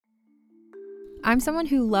I'm someone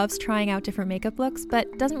who loves trying out different makeup looks,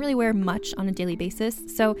 but doesn't really wear much on a daily basis,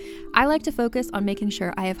 so I like to focus on making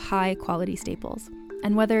sure I have high quality staples.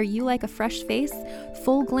 And whether you like a fresh face,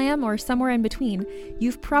 full glam, or somewhere in between,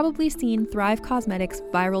 you've probably seen Thrive Causemetics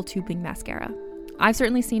Viral Tubing Mascara. I've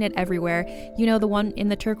certainly seen it everywhere. You know, the one in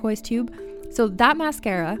the turquoise tube? So that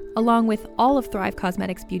mascara, along with all of Thrive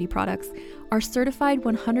Causemetics beauty products, are certified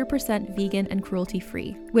 100% vegan and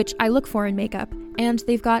cruelty-free, which I look for in makeup, and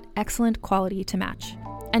they've got excellent quality to match.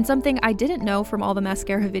 And something I didn't know from all the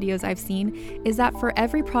mascara videos I've seen is that for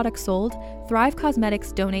every product sold, Thrive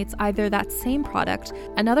Causemetics donates either that same product,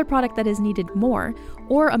 another product that is needed more,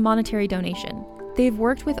 or a monetary donation. They've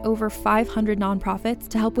worked with over 500 nonprofits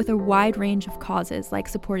to help with a wide range of causes like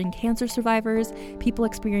supporting cancer survivors, people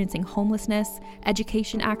experiencing homelessness,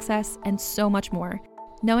 education access, and so much more.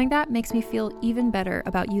 Knowing that makes me feel even better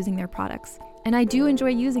about using their products. And I do enjoy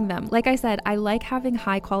using them. Like I said, I like having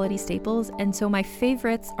high quality staples, and so my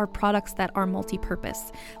favorites are products that are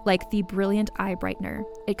multi-purpose, like the Brilliant Eye Brightener.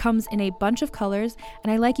 It comes in a bunch of colors,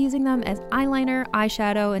 and I like using them as eyeliner,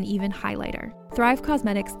 eyeshadow, and even highlighter. Thrive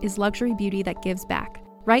Causemetics is luxury beauty that gives back.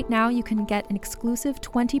 Right now, you can get an exclusive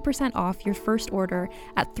 20% off your first order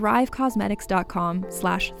at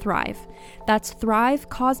thrivecosmetics.com/thrive. That's Thrive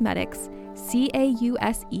Causemetics,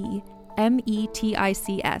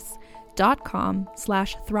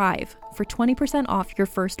 CAUSEMETICS.com/thrive for 20% off your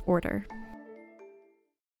first order.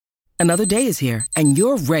 Another day is here, and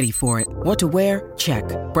you're ready for it. What to wear? Check.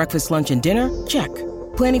 Breakfast, lunch, and dinner? Check.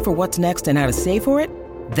 Planning for what's next and how to save for it?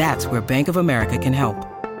 That's where Bank of America can help.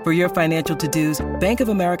 For your financial to-dos, Bank of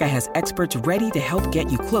America has experts ready to help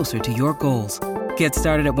get you closer to your goals. Get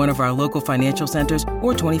started at one of our local financial centers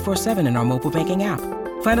or 24/7 in our mobile banking app.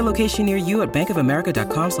 Find a location near you at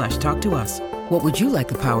bankofamerica.com/talktous. What would you like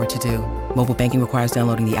the power to do? Mobile banking requires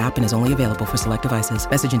downloading the app and is only available for select devices.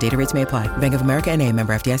 Message and data rates may apply. Bank of America N.A.,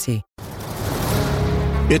 member FDIC.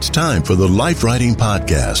 It's time for the Life Writing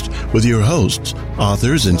Podcast with your hosts,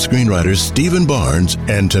 authors and screenwriters Stephen Barnes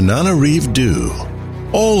and Tanana Reeve Dew.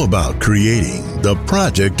 All about creating the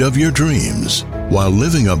project of your dreams while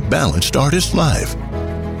living a balanced artist life.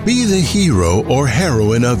 Be the hero or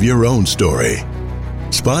heroine of your own story.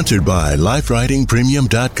 Sponsored by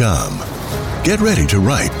LifeWritingPremium.com. Get ready to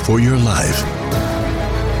write for your life.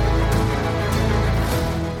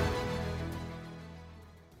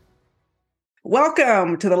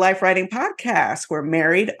 Welcome to the Life Writing Podcast, where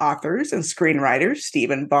married authors and screenwriters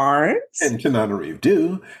Stephen Barnes and Tanana Reeve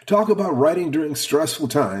Dew talk about writing during stressful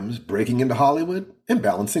times, breaking into Hollywood, and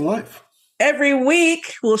balancing life. Every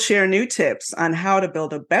week, we'll share new tips on how to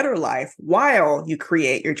build a better life while you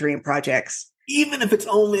create your dream projects. Even if it's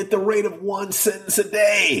only at the rate of one sentence a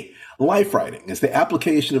day. Life writing is the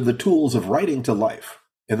application of the tools of writing to life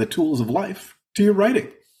and the tools of life to your writing.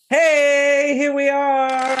 Hey, here we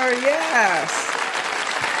are. Yes.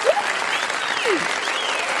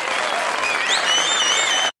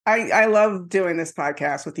 I love doing this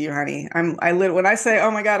podcast with you, honey. When I say,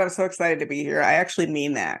 oh my God, I'm so excited to be here, I actually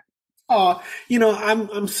mean that. Oh,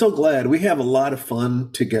 I'm so glad. We have a lot of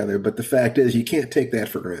fun together, but the fact is you can't take that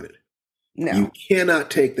for granted. No. You cannot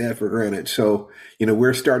take that for granted. So,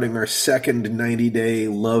 we're starting our second 90-day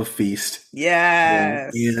love feast.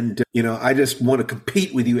 Yes. And I just want to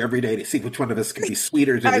compete with you every day to see which one of us can be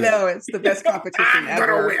sweeter to I know. It's the best competition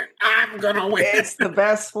ever. I'm going to win. It's the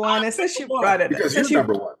best one. And since you brought it up. Because you're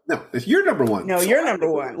number one. No, it's your number one. No, you're number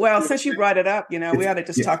one. Well, since you brought it up, we ought to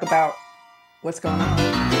just talk about what's going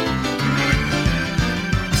on.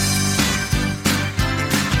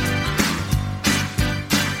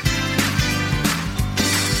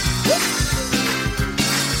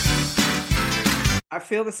 I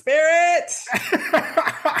feel the spirit.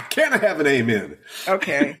 Can I have an amen?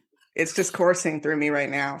 Okay. It's just coursing through me right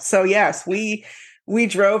now. So yes, we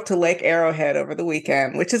drove to Lake Arrowhead over the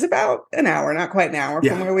weekend, which is about an hour, not quite an hour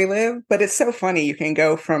from where we live. But it's so funny. You can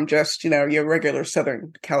go from just, your regular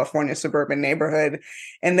Southern California suburban neighborhood,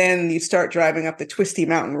 and then you start driving up the twisty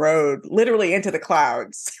mountain road, literally into the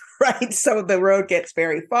clouds, right? So the road gets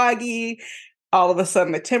very foggy. All of a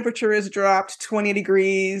sudden, the temperature is dropped 20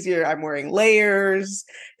 degrees. I'm wearing layers.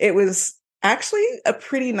 It was actually a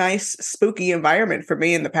pretty nice, spooky environment for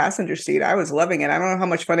me in the passenger seat. I was loving it. I don't know how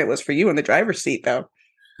much fun it was for you in the driver's seat, though.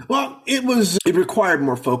 Well, it required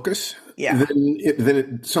more focus than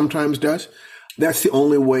it sometimes does. That's the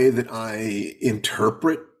only way that I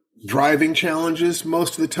interpret driving challenges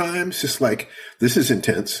most of the time. It's just like, this is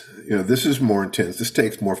intense. This is more intense. This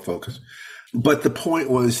takes more focus. But the point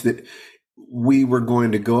was that we were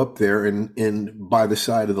going to go up there and by the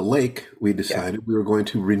side of the lake, we decided we were going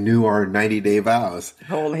to renew our 90-day vows.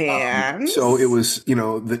 Hold hands. So it was,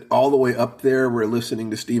 that all the way up there, we're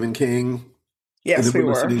listening to Stephen King. Yes, we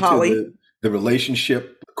were. Listening Holly. to the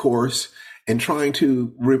relationship course and trying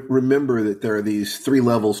to remember that there are these 3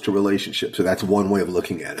 levels to relationships. So that's one way of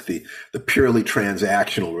looking at it. The purely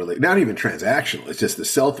transactional relationship, not even transactional. It's just the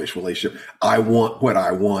selfish relationship. I want what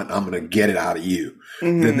I want. I'm going to get it out of you.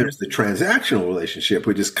 Mm-hmm. Then there's the transactional relationship,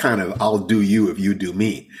 which is kind of, I'll do you if you do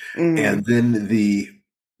me. Mm-hmm. And then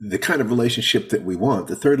the kind of relationship that we want,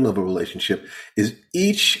 the 3rd level relationship, is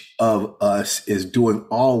each of us is doing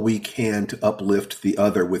all we can to uplift the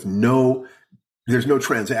other with there's no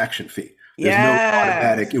transaction fee. There's no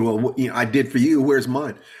automatic, I did for you, where's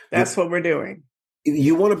mine? That's what we're doing.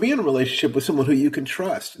 You want to be in a relationship with someone who you can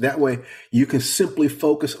trust. That way you can simply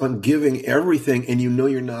focus on giving everything and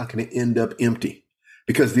you're not going to end up empty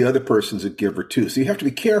because the other person's a giver too. So you have to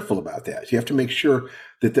be careful about that. You have to make sure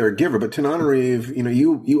that they're a giver. But Tananarive,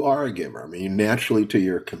 you are a giver. I mean, you're naturally to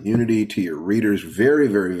your community, to your readers, very,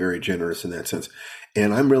 very, very generous in that sense.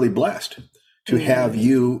 And I'm really blessed to have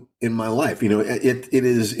you in my life. It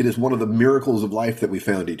is one of the miracles of life that we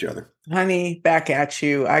found each other. Honey, back at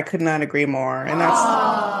you. I could not agree more. And that's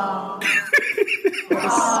oh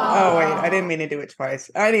wait, I didn't mean to do it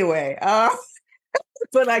twice. Anyway,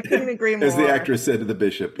 but I couldn't agree more. As the actress said to the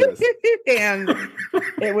bishop, yes. And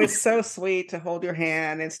it was so sweet to hold your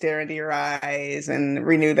hand and stare into your eyes and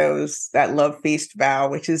renew that love feast vow,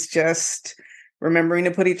 which is just remembering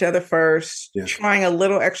to put each other first, trying a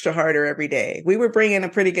little extra harder every day. We were bringing a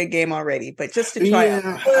pretty good game already, but just to try a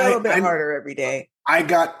little bit harder every day. I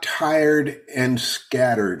got tired and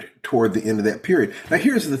scattered toward the end of that period. Now,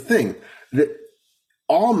 here's the thing, that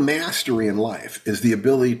all mastery in life is the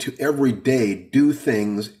ability to every day do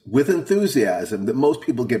things with enthusiasm that most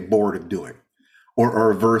people get bored of doing or are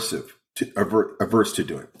averse to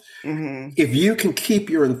doing. Mm-hmm. If you can keep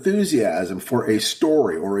your enthusiasm for a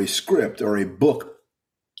story or a script or a book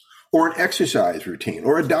or an exercise routine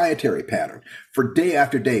or a dietary pattern for day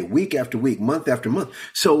after day, week after week, month after month.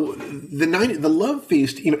 So the love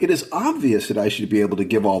feast, it is obvious that I should be able to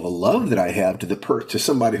give all the love that I have to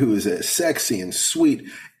somebody who is a sexy and sweet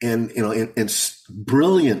and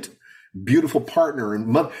brilliant, beautiful partner and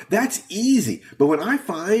mother. That's easy. But when I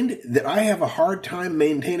find that I have a hard time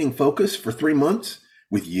maintaining focus for 3 months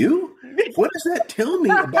with you, what does that tell me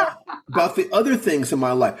about the other things in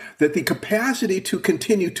my life? That the capacity to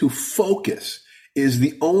continue to focus is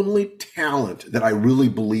the only talent that I really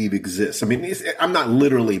believe exists. I mean, I'm not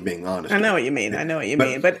literally being honest. I know what you mean.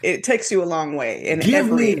 But it takes you a long way in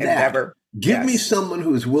every endeavor. Give me someone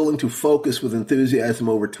who is willing to focus with enthusiasm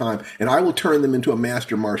over time, and I will turn them into a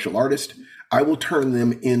master martial artist. I will turn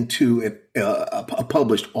them into a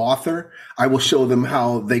published author. I will show them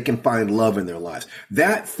how they can find love in their lives.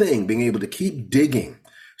 That thing, being able to keep digging.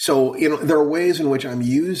 So, there are ways in which I'm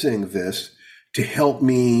using this to help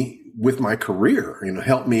me with my career,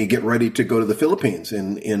 help me get ready to go to the Philippines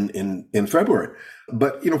in February.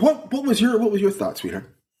 But, what was your thought,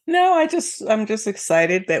 sweetheart? No, I'm just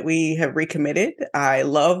excited that we have recommitted. I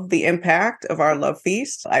love the impact of our love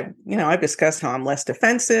feast. I've discussed how I'm less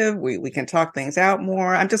defensive. We can talk things out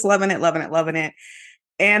more. I'm just loving it.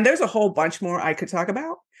 And there's a whole bunch more I could talk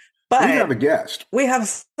about. But we have a guest. We have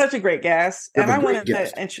such a great guest. And I want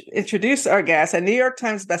to introduce our guest, a New York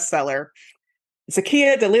Times bestseller.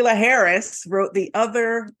 Zakiya Dalila Harris wrote The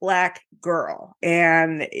Other Black Girl.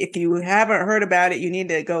 And if you haven't heard about it, you need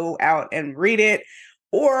to go out and read it.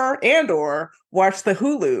 Or watch the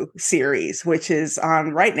Hulu series, which is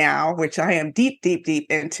on right now, which I am deep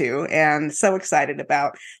into and so excited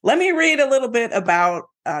about. Let me read a little bit about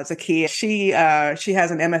Zakiya. She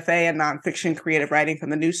has an MFA in nonfiction creative writing from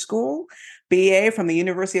the New School, BA from the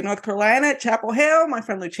University of North Carolina at Chapel Hill. My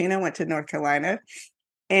friend Lucina went to North Carolina,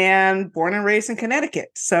 and born and raised in Connecticut.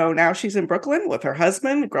 So now she's in Brooklyn with her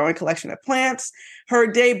husband, growing collection of plants. Her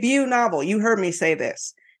debut novel, you heard me say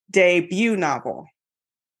this, debut novel,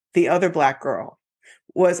 The Other Black Girl,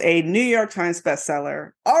 was a New York Times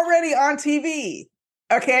bestseller, already on TV.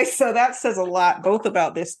 Okay, so that says a lot, both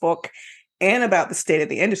about this book and about the state of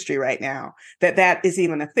the industry right now, that is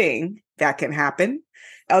even a thing that can happen.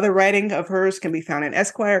 Other writing of hers can be found in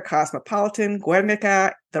Esquire, Cosmopolitan,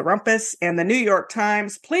 Guernica, The Rumpus, and the New York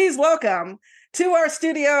Times. Please welcome to our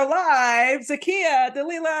studio live, Zakiya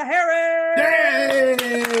Dalila Harris. Yay!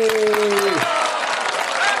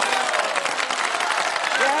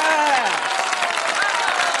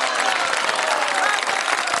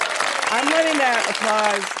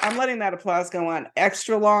 I'm letting that applause go on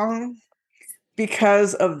extra long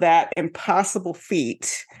because of that impossible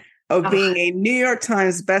feat of being a New York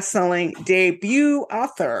Times bestselling debut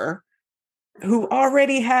author who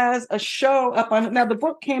already has a show up on. Now, the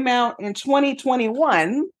book came out in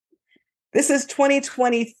 2021. This is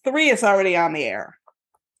 2023. It's already on the air.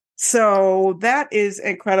 So that is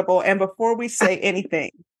incredible. And before we say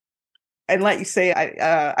anything, and let you say,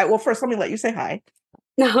 well, first, let me let you say hi.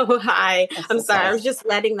 No, hi. I'm sorry. I was just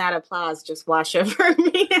letting that applause just wash over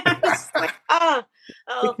me. I was like,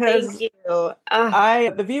 because thank you.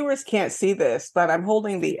 The viewers can't see this, but I'm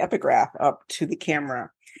holding the epigraph up to the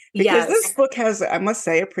camera. Because this book has, I must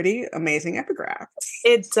say, a pretty amazing epigraph.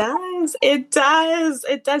 It does. It does.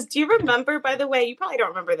 It does. Do you remember, by the way, you probably don't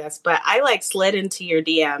remember this, but I slid into your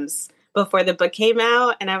DMs before the book came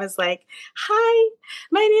out. And I was like, hi,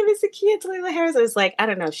 my name is Zakiya Dalila Harris. I was like, I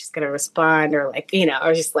don't know if she's going to respond or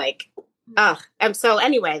or just so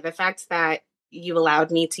anyway, the fact that you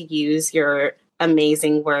allowed me to use your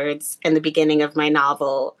amazing words in the beginning of my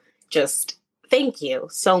novel, just thank you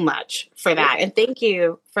so much for that. And thank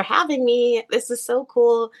you for having me. This is so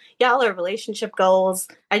cool. Y'all are relationship goals.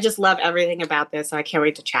 I just love everything about this. So I can't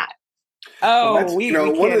wait to chat. Oh, we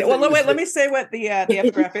can. Well, wait, let me say what the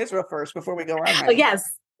epigraph is real first before we go on. Oh, yes.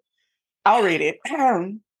 I'll read it.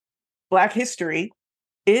 Black history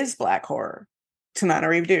is Black horror.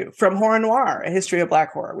 Tananarive Due. From Horror Noir, A History of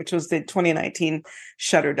Black Horror, which was the 2019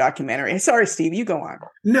 Shudder documentary. Sorry, Steve, you go on.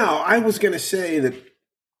 No, I was going to say that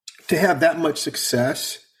to have that much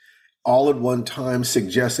success all at one time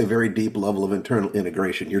suggests a very deep level of internal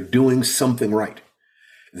integration. You're doing something right.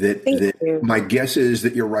 My guess is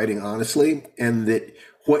that you're writing honestly, and that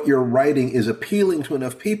what you're writing is appealing to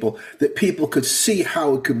enough people that people could see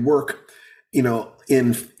how it could work, in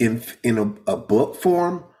a book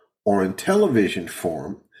form or in television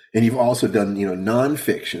form. And you've also done,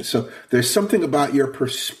 nonfiction. So there's something about your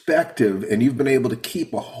perspective, and you've been able to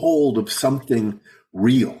keep a hold of something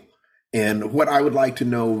real. And what I would like to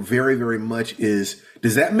know very, very much is,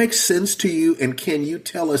 does that make sense to you? And can you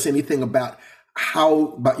tell us anything about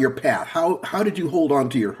your path? How did you hold on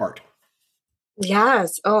to your heart?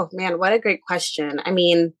 Yes. Oh man, what a great question. I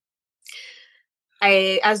mean,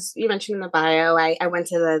 as you mentioned in the bio, I went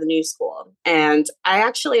to the New School, and I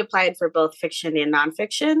actually applied for both fiction and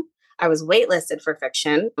nonfiction. I was waitlisted for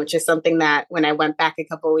fiction, which is something that when I went back a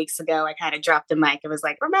couple of weeks ago, I kind of dropped the mic. It was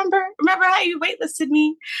like, remember how you waitlisted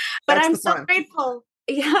me? But I'm so grateful.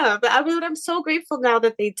 Yeah, but I'm so grateful now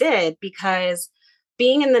that they did, because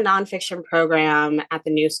being in the nonfiction program at the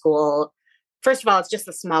New School, first of all, it's just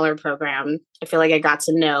a smaller program. I feel like I got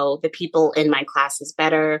to know the people in my classes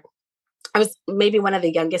better. I was maybe one of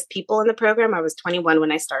the youngest people in the program. I was 21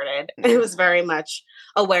 when I started. I was very much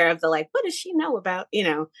aware of what does she know about,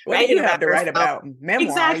 what do you have to write about memoir?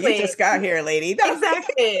 Exactly. You just got here, lady.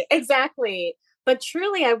 Exactly. But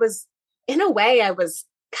truly, I was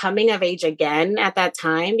coming of age again at that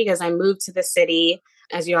time, because I moved to the city.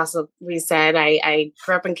 As we said, I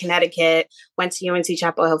grew up in Connecticut, went to UNC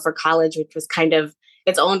Chapel Hill for college, which was kind of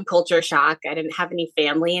its own culture shock. I didn't have any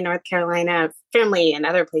family in North Carolina, family in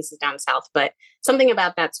other places down south, but something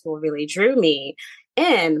about that school really drew me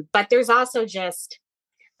in. But there's also just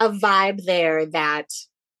a vibe there that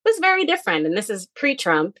was very different. And this is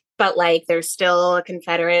pre-Trump, but there's still a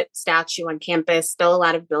Confederate statue on campus, still a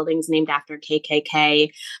lot of buildings named after KKK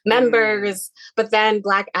members. But then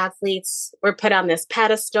Black athletes were put on this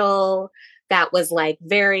pedestal that was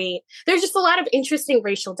there's just a lot of interesting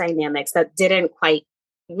racial dynamics that didn't quite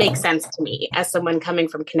make sense to me as someone coming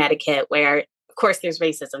from Connecticut, where of course there's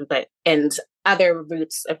racism, and other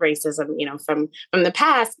roots of racism, from the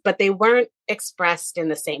past, but they weren't expressed in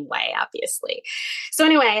the same way, obviously. So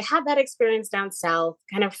anyway, I had that experience down south,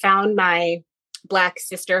 kind of found my Black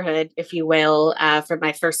sisterhood, if you will, for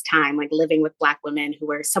my first time, living with Black women who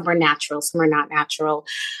were some were natural, some were not natural,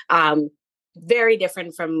 very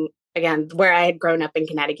different from, again, where I had grown up in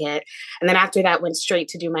Connecticut. And then after that, went straight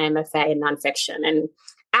to do my MFA in nonfiction. And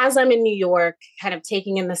as I'm in New York, kind of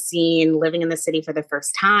taking in the scene, living in the city for the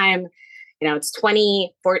first time, it's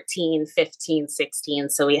 2014, 15, 16.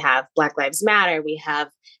 So we have Black Lives Matter, we have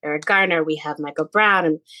Eric Garner, we have Michael Brown,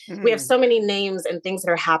 and we have so many names and things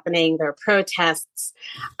that are happening. There are protests.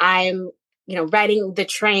 I'm, riding the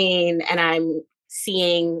train, and I'm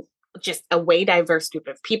seeing just a way diverse group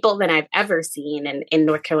of people than I've ever seen in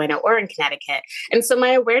North Carolina or in Connecticut. And so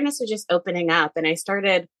my awareness was just opening up, and I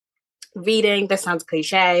started reading. This sounds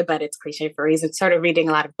cliche, but it's cliche for a reason. Started reading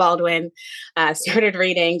a lot of Baldwin, started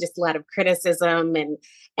reading just a lot of criticism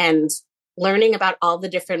and learning about all the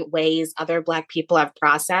different ways other Black people have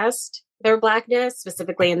processed their Blackness,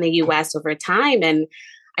 specifically in the US over time. And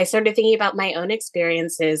I started thinking about my own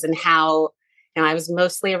experiences and how I was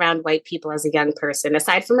mostly around white people as a young person,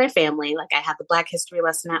 aside from my family. Like I had the Black history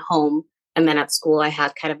lesson at home. And then at school, I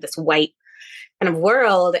had kind of this white kind of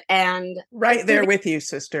world. And right there with you,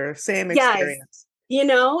 sister. Same experience.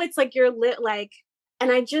 It's like you're lit, like, and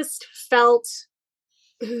I just felt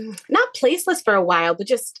not placeless for a while, but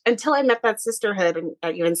just until I met that sisterhood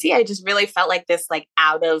at UNC, I just really felt like this, like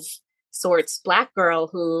out of sorts Black girl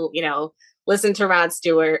who, listened to Rod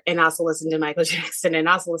Stewart and also listened to Michael Jackson and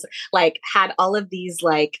also had all of these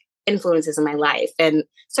like influences in my life, and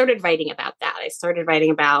started writing about that. I started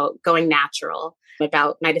writing about going natural,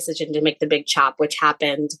 about my decision to make the big chop, which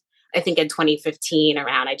happened, I think in 2015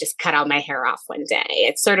 around, I just cut all my hair off one day.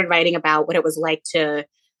 I started writing about what it was like to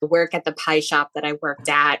work at the pie shop that I worked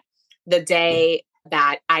at the day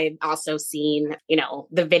that I had also seen,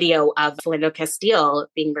 the video of Philando Castile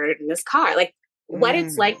being murdered in this car. Like what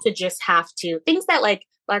it's like to just have to, things that like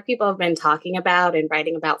Black people have been talking about and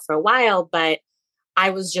writing about for a while, but I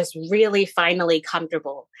was just really finally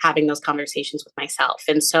comfortable having those conversations with myself.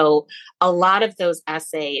 And so a lot of those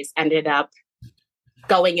essays ended up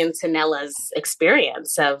going into Nella's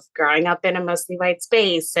experience of growing up in a mostly white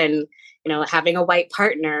space, and, having a white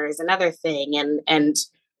partner is another thing, and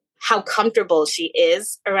how comfortable she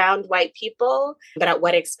is around white people, but at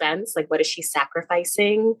what expense? Like, what is she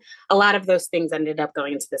sacrificing? A lot of those things ended up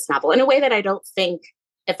going into this novel in a way that I don't think,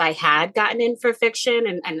 if I had gotten in for fiction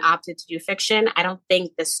and opted to do fiction, I don't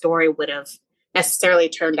think the story would have necessarily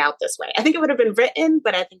turned out this way. I think it would have been written,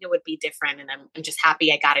 but I think it would be different. And I'm just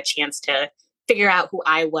happy I got a chance to figure out who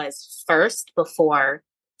I was first before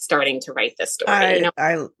starting to write this story.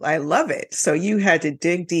 I love it. So you had to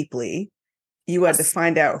dig deeply. You had to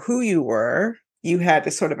find out who you were. You had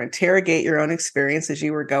to sort of interrogate your own experience as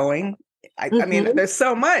you were going. I mean, there's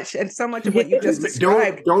so much, and so much of what you just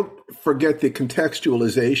described. Don't forget the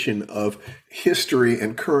contextualization of history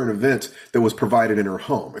and current events that was provided in her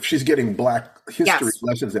home. If she's getting Black history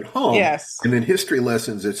lessons at home, and then history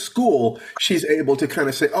lessons at school, she's able to kind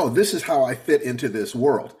of say, oh, this is how I fit into this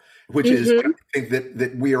world, which is, I think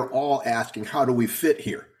that we are all asking, how do we fit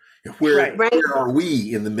here? Where are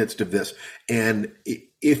we in the midst of this? And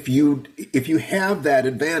if you have that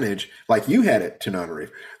advantage, like you had it,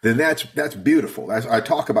 Tananarive, then that's beautiful. I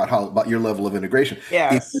talk about your level of integration.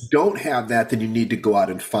 If you don't have that, then you need to go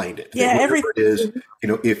out and find it. Whatever it is,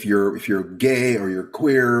 if you're gay or you're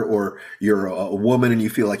queer or you're a woman and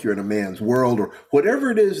you feel like you're in a man's world, or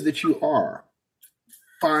whatever it is that you are,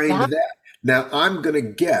 find that. Now, I'm going to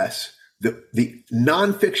guess that the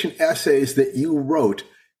nonfiction essays that you wrote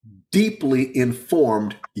deeply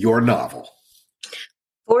informed your novel.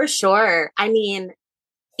 For sure. I mean,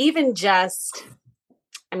 even just,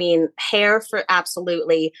 hair for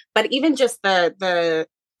absolutely, but even just the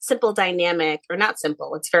simple dynamic, or not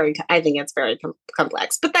simple, I think it's very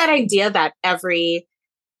complex, but that idea that every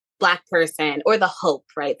Black person, or the hope,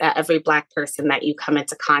 right, that every Black person that you come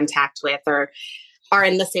into contact with or are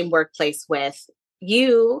in the same workplace with,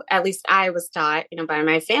 you, at least I was taught, by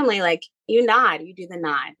my family, like, you nod, you do the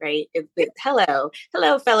nod, right? Hello,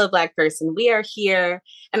 fellow Black person. We are here.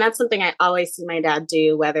 And that's something I always see my dad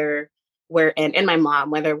do, whether we're and my mom,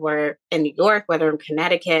 whether we're in New York, whether in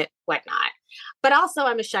Connecticut, whatnot. But also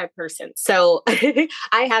I'm a shy person. So I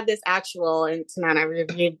had this actual, and Tanana,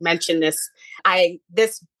 you mentioned this,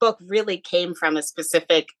 this book really came from a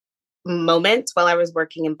specific moment while I was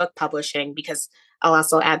working in book publishing, because I'll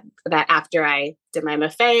also add that after I did my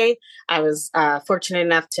MFA, I was fortunate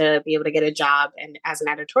enough to be able to get a job as an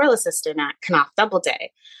editorial assistant at Knopf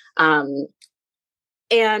Doubleday. And,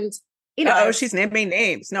 she's naming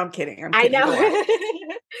names. No, I'm kidding. I know.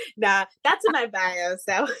 Nah, that's in my bio.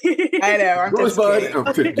 So I know.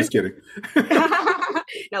 I'm just kidding.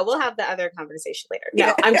 No, we'll have the other conversation later.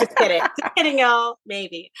 No, I'm just kidding. Just kidding, y'all.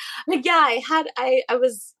 Maybe. But yeah, I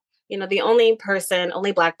was, the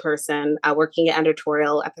only Black person working at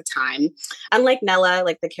editorial at the time. Unlike Nella,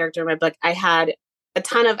 like the character in my book, I had a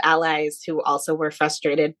ton of allies who also were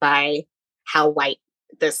frustrated by how white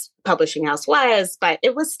this publishing house was, but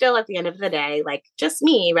it was still, at the end of the day, like just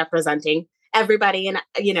me representing everybody. And,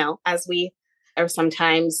 as we are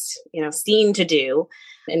sometimes, seen to do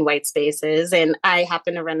in white spaces. And I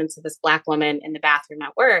happened to run into this Black woman in the bathroom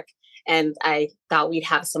at work. And I thought we'd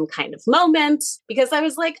have some kind of moment, because I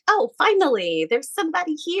was like, oh, finally, there's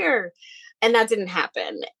somebody here. And that didn't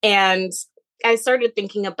happen. And I started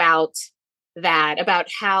thinking about that, about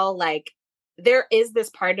how, like, there is this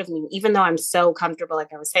part of me, even though I'm so comfortable,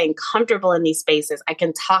 like I was saying, comfortable in these spaces, I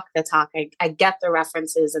can talk the talk. I get the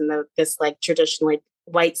references in this like traditionally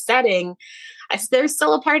white setting. There's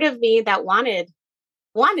still a part of me that wanted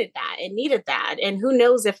that and needed that. And who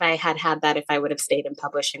knows if I had that, if I would have stayed in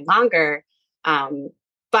publishing longer.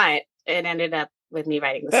 But it ended up with me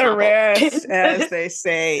writing this the novel. rest, as they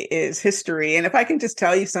say, is history. And if I can just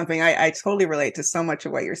tell you something, I totally relate to so much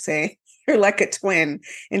of what you're saying. You're like a twin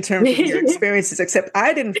in terms of your experiences, except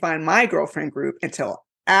I didn't find my girlfriend group until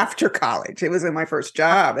after college. It was in my first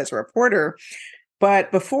job as a reporter.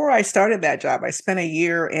 But before I started that job, I spent a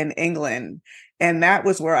year in England. And that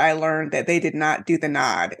was where I learned that they did not do the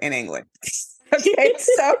nod in England. Okay,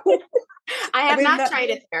 so I have not tried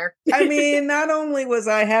it there. I mean, not only was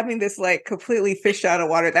I having this like completely fish out of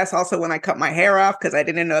water, that's also when I cut my hair off because I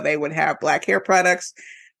didn't know they would have black hair products.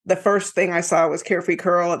 The first thing I saw was Carefree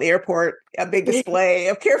Curl at the airport, a big display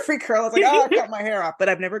of Carefree Curl. I was like, oh, I cut my hair off, but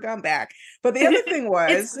I've never gone back. But the other thing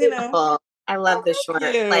was, I love the short.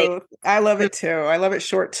 I love it too. I love it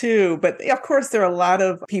short too. But of course, there are a lot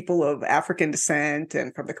of people of African descent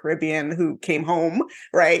and from the Caribbean who came home,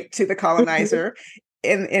 right, to the colonizer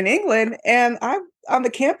in England. And I'm on the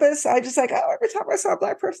campus, I just like, every time I saw a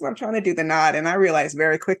Black person, I'm trying to do the nod. And I realized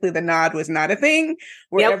very quickly the nod was not a thing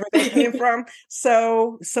wherever they came from.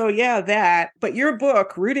 So yeah, that. But your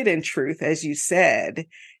book, Rooted in Truth, as you said,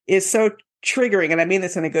 is so triggering. And I mean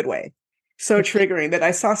this in a good way. So triggering that I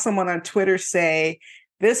saw someone on Twitter say,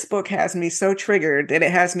 this book has me so triggered that it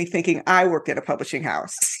has me thinking I worked at a publishing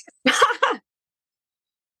house.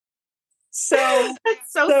 So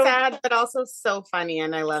that's so sad, but also so funny,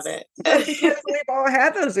 and I love it. Because we've all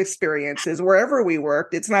had those experiences wherever we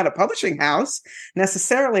worked. It's not a publishing house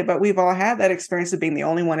necessarily, but we've all had that experience of being the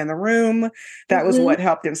only one in the room. That was what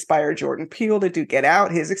helped inspire Jordan Peele to do Get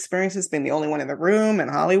Out. His experience has been the only one in the room in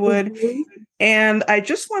Hollywood. And I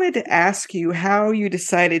just wanted to ask you how you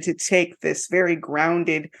decided to take this very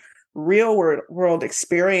grounded real world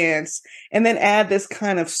experience and then add this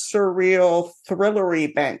kind of surreal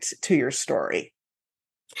thrillery bent to your story.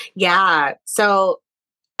 Yeah. So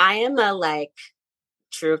I am a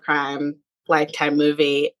true crime Lifetime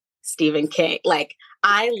movie, Stephen King.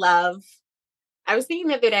 I was thinking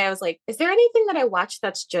the other day, I was like, is there anything that I watch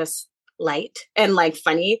that's just light and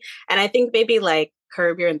funny? And I think maybe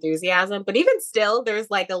Curb Your Enthusiasm, but even still, there's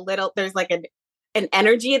an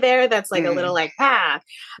energy there that's a little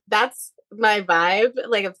that's my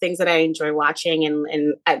vibe, of things that I enjoy watching.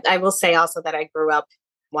 And I will say also that I grew up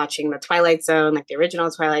watching the Twilight Zone, the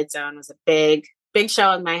original Twilight Zone was a big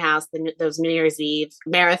show in my house. Those New Year's Eve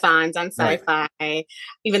marathons on Sci-Fi, right.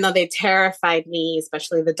 Even though they terrified me,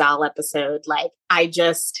 especially the doll episode,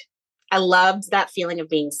 I loved that feeling of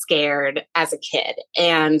being scared as a kid.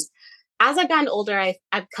 And as I've gotten older,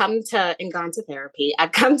 I've come to and gone to therapy.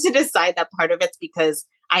 I've come to decide that part of it's because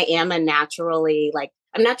I am I'm naturally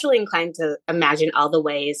inclined to imagine all the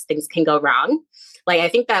ways things can go wrong. I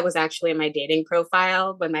think that was actually in my dating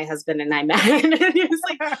profile when my husband and I met. And he was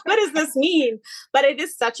like, what does this mean? But it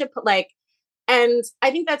is such a, and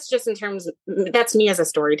I think that's just that's me as a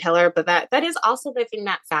storyteller, but that is also the thing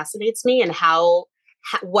that fascinates me and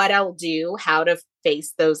what I'll do, how to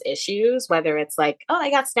face those issues, whether it's oh, I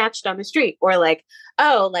got snatched on the street, or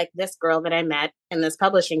this girl that I met in this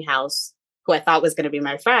publishing house who I thought was going to be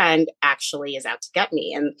my friend actually is out to get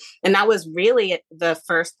me. And that was really the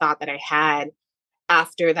first thought that I had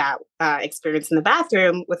after that experience in the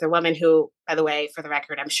bathroom with a woman who, by the way, for the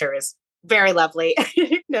record, I'm sure is very lovely.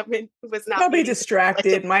 Was not probably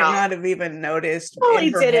distracted, might not have even noticed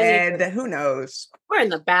in her head. Who knows? We're in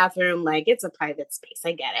the bathroom, it's a private space.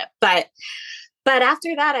 I get it, but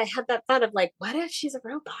after that, I had that thought of what if she's a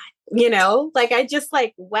robot? I just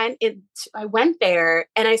I went there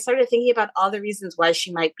and I started thinking about all the reasons why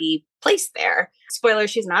she might be placed there. Spoiler: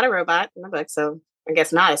 she's not a robot in the book, so I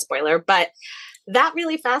guess not a spoiler. But that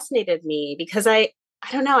really fascinated me because I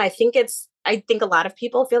don't know. I think a lot of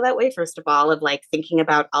people feel that way, first of all, of thinking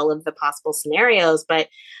about all of the possible scenarios. But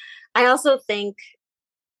I also think,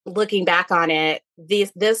 looking back on it,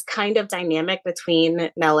 this kind of dynamic between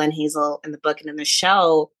Nella and Hazel in the book and in the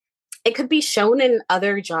show, it could be shown in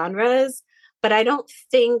other genres, but I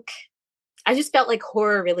just felt like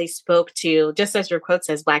horror really spoke to, just as your quote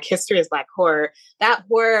says, Black history is Black horror. That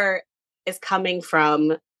horror is coming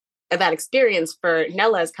from, that experience for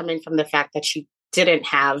Nella is coming from the fact that she didn't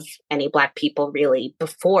have any Black people really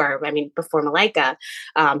before Malaika,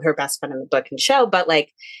 her best friend in the book and show. But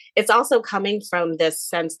it's also coming from this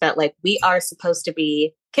sense that we are supposed to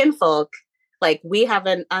be kinfolk. We have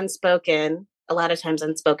an a lot of times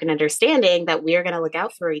unspoken understanding that we are going to look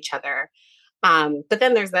out for each other. But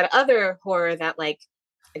then there's that other horror that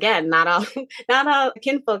again, not all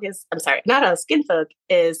skinfolk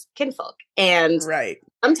is kinfolk. And right.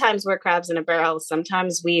 Sometimes we're crabs in a barrel.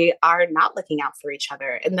 Sometimes we are not looking out for each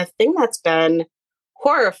other. And the thing that's been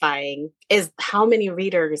horrifying is how many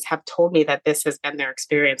readers have told me that this has been their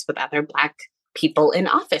experience with other Black people in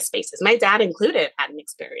office spaces. My dad included had an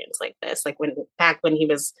experience like this, like back when he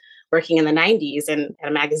was working in the 90s in a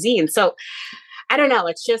magazine. So I don't know.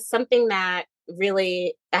 It's just something that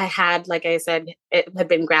really I had, like I said, it had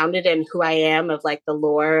been grounded in who I am, of like the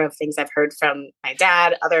lore of things I've heard from my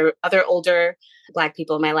dad, other older Black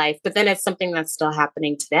people in my life. But then it's something that's still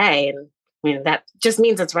happening today. And I mean, that just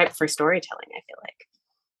means it's ripe for storytelling, I feel like.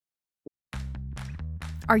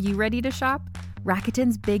 Are you ready to shop?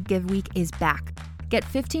 Rakuten's Big Give Week is back. Get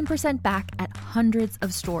 15% back at hundreds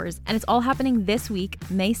of stores, and it's all happening this week,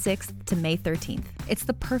 May 6th to May 13th. It's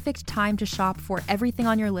the perfect time to shop for everything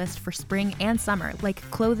on your list for spring and summer, like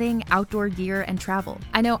clothing, outdoor gear, and travel.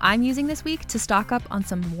 I know I'm using this week to stock up on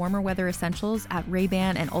some warmer weather essentials at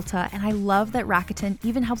Ray-Ban and Ulta, and I love that Rakuten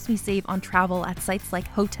even helps me save on travel at sites like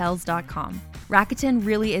Hotels.com. Rakuten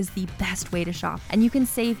really is the best way to shop, and you can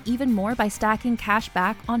save even more by stacking cash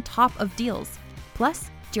back on top of deals. Plus,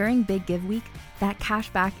 during Big Give Week, that cash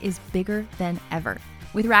back is bigger than ever.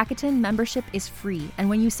 With Rakuten, membership is free, and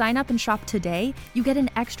when you sign up and shop today, you get an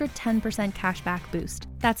extra 10% cash back boost.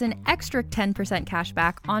 That's an extra 10% cash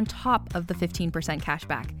back on top of the 15% cash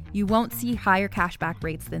back. You won't see higher cash back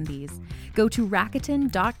rates than these. Go to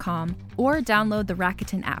Rakuten.com or download the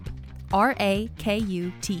Rakuten app.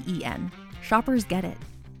 Rakuten. Shoppers get it.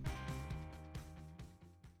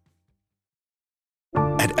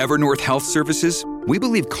 At Evernorth Health Services, we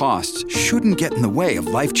believe costs shouldn't get in the way of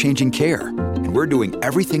life-changing care, and we're doing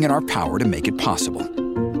everything in our power to make it possible.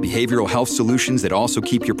 Behavioral health solutions that also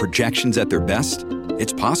keep your projections at their best?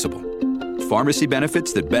 It's possible. Pharmacy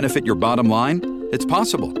benefits that benefit your bottom line? It's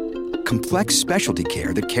possible. Complex specialty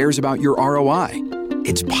care that cares about your ROI?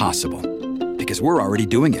 It's possible. Because we're already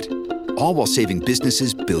doing it. All while saving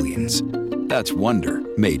businesses billions. That's Wonder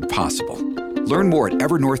made possible. Learn more at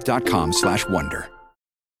evernorth.com/wonder.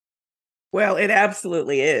 Well, it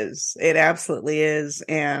absolutely is. It absolutely is.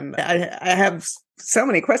 And I have so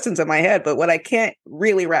many questions in my head, but what I can't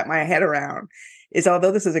really wrap my head around is,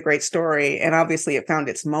 although this is a great story, and obviously it found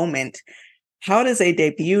its moment, how does a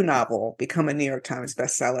debut novel become a New York Times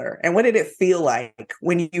bestseller? And what did it feel like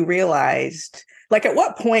when you realized, like, at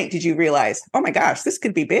what point did you realize, oh my gosh, this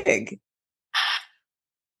could be big?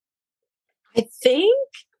 I think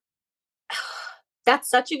that's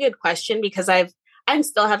such a good question, because I'm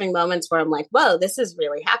still having moments where I'm like, whoa, this is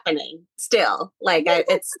really happening still. Like,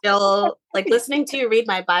 it's still like listening to you read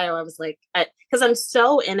my bio. I was like, because I'm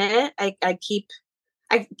so in it. I keep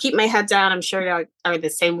my head down. I'm sure you are the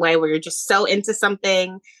same way, where you're just so into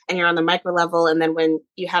something and you're on the micro level. And then when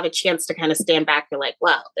you have a chance to kind of stand back, you're like,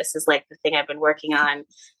 wow, this is like the thing I've been working on.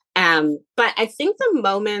 But I think the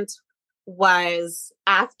moment was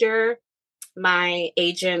after my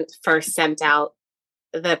agent first sent out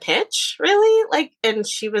the pitch, really, like, and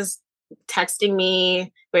she was texting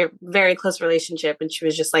me. We have a very close relationship, and she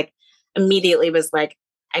was just like, immediately was like,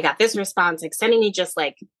 I got this response, like sending me just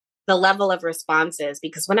like the level of responses,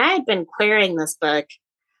 because when I had been querying this book,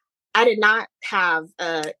 I did not have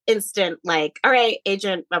a instant like, all right,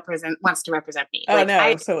 agent wants to represent me. Oh, like,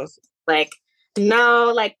 no.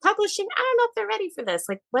 No, like publishing, I don't know if they're ready for this.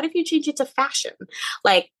 Like, what if you change it to fashion?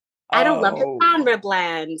 Like, I don't love the genre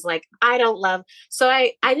blends. Like, I don't love. So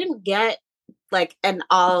I didn't get like an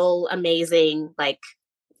all amazing like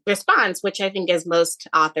response, which I think is most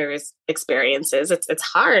authors' experiences. It's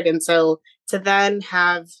hard. And so to then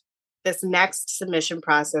have this next submission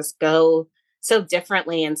process go so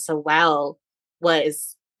differently and so well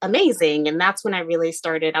was amazing. And that's when I really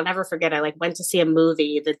started. I'll never forget. I like went to see a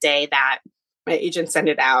movie the day that my agent sent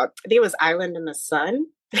it out. I think it was Island in the Sun.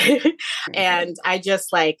 And I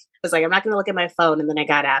just like was like, I'm not going to look at my phone. And then I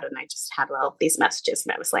got out and I just had all these messages,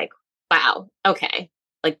 and I was like, wow, okay,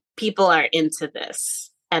 like people are into this.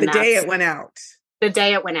 And the day it went out.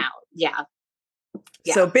 Yeah.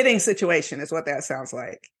 So bidding situation is what that sounds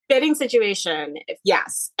like. Bidding situation,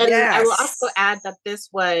 yes. And yes. I will also add that this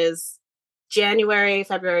was January,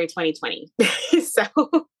 February 2020. So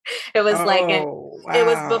it was it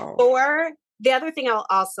was before. The other thing I'll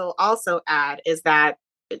also add is that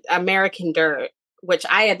American Dirt, which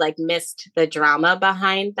I had like missed the drama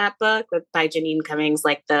behind that book by Janine Cummings,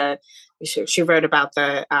 like she wrote about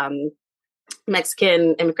the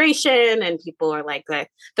Mexican immigration, and people are like the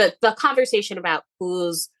conversation about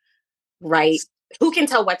who's right, who can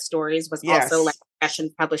tell what stories was also like fresh in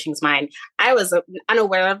publishing's mind. I was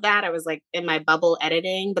unaware of that. I was like in my bubble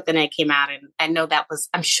editing, but then I came out and I know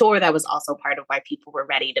I'm sure that was also part of why people were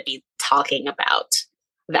ready to be talking about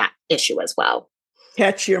that issue as well.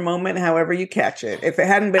 Catch your moment however you catch it. If it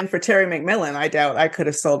hadn't been for Terry McMillan, I doubt I could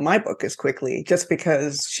have sold my book as quickly, just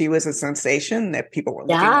because she was a sensation that people were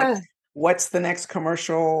looking at what's the next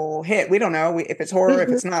commercial hit? We don't know if it's horror, if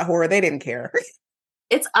it's not horror, they didn't care.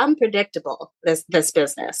 It's unpredictable, this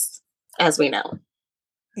business, as we know.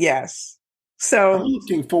 Yes. So I'm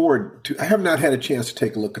looking forward to, I have not had a chance to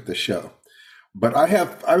take a look at the show, but I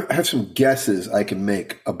have some guesses I can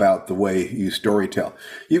make about the way you storytell.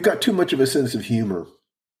 You've got too much of a sense of humor.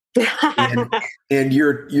 and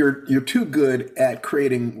you're too good at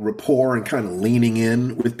creating rapport and kind of leaning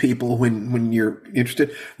in with people when you're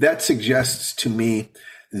interested. That suggests to me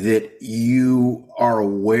that you are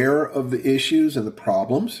aware of the issues and the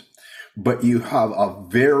problems, but you have a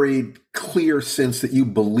very clear sense that you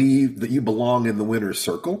believe that you belong in the winner's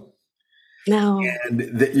circle. No. And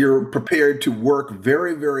that you're prepared to work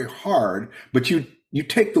very, very hard, but you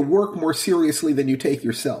take the work more seriously than you take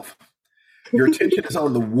yourself. Your attention is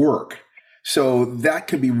on the work. So that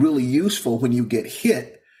can be really useful when you get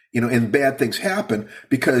hit, and bad things happen,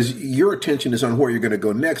 because your attention is on where you're going to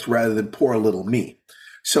go next rather than poor little me.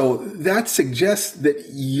 So that suggests that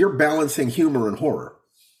you're balancing humor and horror.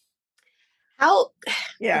 How?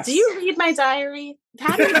 Yes. Do you read my diary?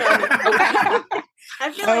 How do you know?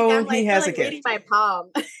 I feel like I'm reading my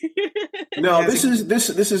palm. No, this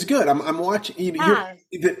is good. I'm watching. Yeah.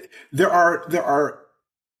 There are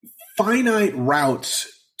finite routes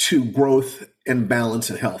to growth and balance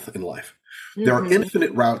and health in life. There are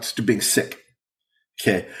infinite routes to being sick.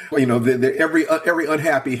 Okay. Every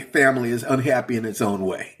unhappy family is unhappy in its own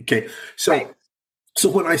way. Okay. So, right. So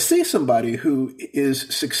when I see somebody who is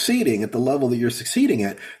succeeding at the level that you're succeeding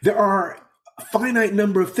at, there are a finite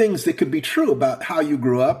number of things that could be true about how you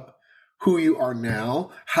grew up, who you are now,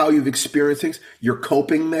 how you've experienced things, your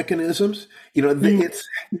coping mechanisms. It's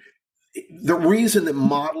the reason that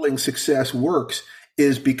modeling success works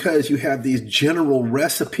is because you have these general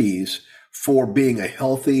recipes for being a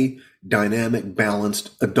healthy, dynamic,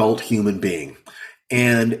 balanced adult human being.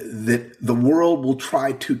 And that the world will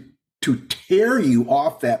try to tear you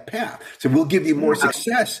off that path. So we'll give you more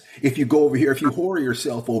success if you go over here, if you whore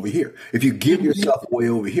yourself over here, if you give yourself away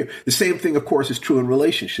over here. The same thing, of course, is true in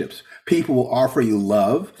relationships. People will offer you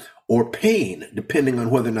love or pain, depending on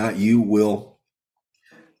whether or not you will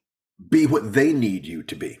be what they need you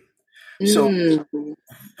to be. So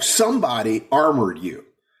somebody armored you.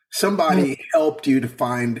 Somebody helped you to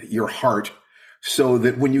find your heart so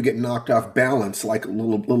that when you get knocked off balance, like a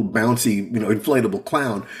little bouncy, inflatable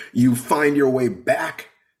clown, you find your way back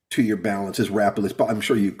to your balance as rapidly as possible. I'm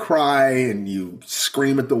sure you cry and you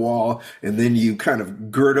scream at the wall, and then you kind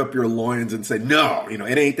of gird up your loins and say, no,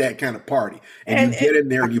 it ain't that kind of party. And you get in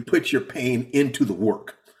there and you put your pain into the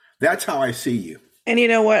work. That's how I see you. And you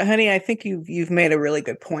know what, honey, I think you've made a really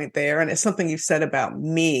good point there. And it's something you've said about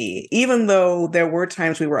me, even though there were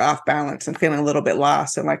times we were off balance and feeling a little bit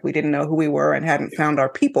lost and like we didn't know who we were and hadn't found our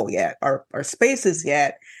people yet, our spaces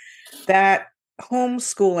yet, that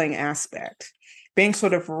homeschooling aspect, being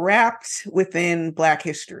sort of wrapped within Black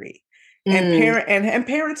history. And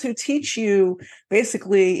parents who teach you,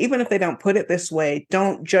 basically, even if they don't put it this way,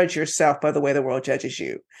 don't judge yourself by the way the world judges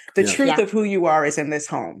you. The truth of who you are is in this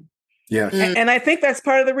home. Yeah. And I think that's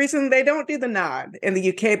part of the reason they don't do the nod in the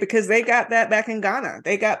UK, because they got that back in Ghana.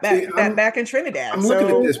 They got that back in Trinidad. I'm looking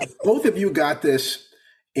at this. Both of you got this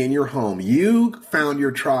in your home. You found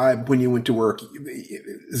your tribe when you went to work.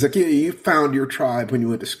 Zakiya, you found your tribe when you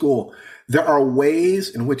went to school. There are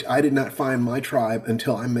ways in which I did not find my tribe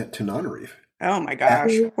until I met Tananarive. Oh my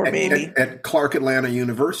gosh, poor baby. At Clark Atlanta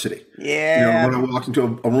University. Yeah. When I walked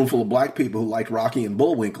into a room full of Black people who liked Rocky and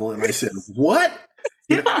Bullwinkle, and I said, what?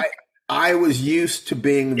 I was used to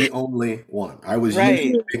being the only one. I was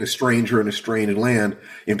used to being a stranger in a strange land.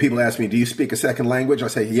 And people ask me, do you speak a second language? I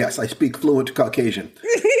say, yes, I speak fluent Caucasian.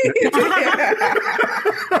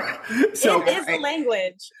 So, it is a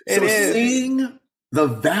language. Seeing the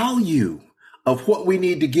value of what we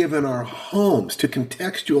need to give in our homes to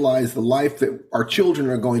contextualize the life that our children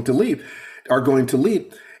are going to lead,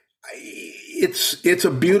 it's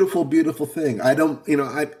a beautiful, beautiful thing.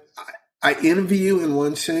 I envy you in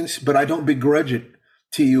one sense, but I don't begrudge it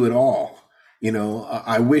to you at all.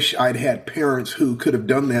 I wish I'd had parents who could have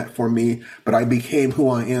done that for me, but I became who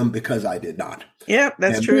I am because I did not. Yeah,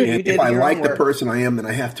 that's true. And if I like the person I am, then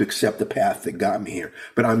I have to accept the path that got me here.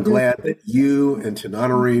 But I'm glad that you and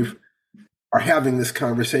Tananarive are having this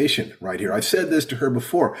conversation right here. I've said this to her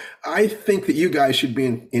before. I think that you guys should be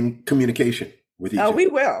in communication with each other. We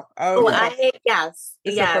will. Yes.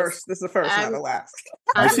 This is the first, not the last.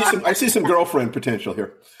 I see some girlfriend potential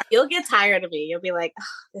here. You'll get tired of me. You'll be like, oh,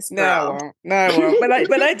 this girl. No, I won't.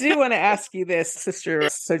 But I do want to ask you this, Sister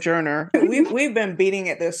Sojourner. We've been beating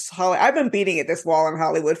at this. I've been beating at this wall in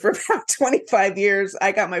Hollywood for about 25 years.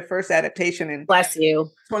 I got my first adaptation in bless you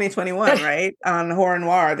 2021, right, on Horror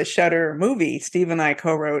Noir, the Shudder movie. Steve and I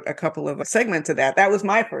co-wrote a couple of segments of that. That was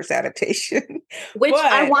my first adaptation. Which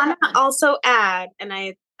I want to also add, and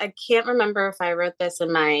I can't remember if I wrote this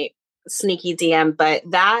in my sneaky DM, but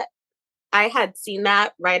that I had seen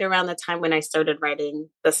that right around the time when I started writing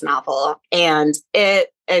this novel. And it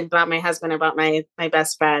brought my husband, about my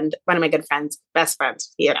best friend, one of my good friends, best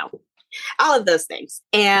friends, all of those things.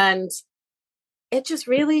 And it just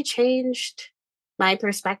really changed my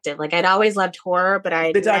perspective. Like, I'd always loved horror,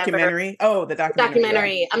 but the documentary. The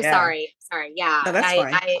documentary. I'm sorry. Yeah. No, that's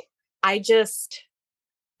fine. I just,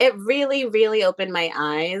 it really, really opened my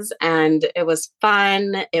eyes, and it was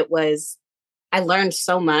fun. I learned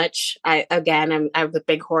so much. I'm a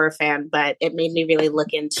big horror fan, but it made me really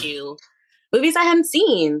look into movies I hadn't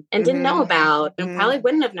seen and didn't know about, and probably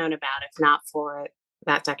wouldn't have known about if not for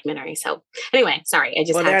that documentary. So anyway, sorry.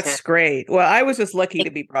 That's great. Well, I was just lucky to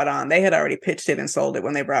be brought on. They had already pitched it and sold it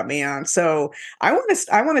when they brought me on. So I want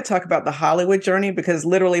to talk about the Hollywood journey, because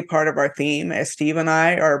literally part of our theme as Steve and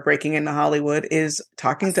I are breaking into Hollywood is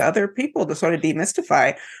talking to other people to sort of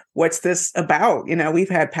demystify what's this about. We've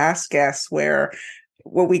had past guests where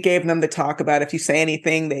we gave them the talk about, if you say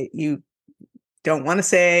anything that you don't want to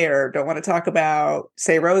say or don't want to talk about,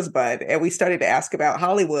 say Rosebud. And we started to ask about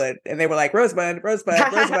Hollywood, and they were like, Rosebud.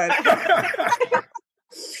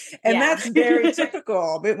 And that's very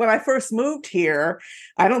typical. But when I first moved here,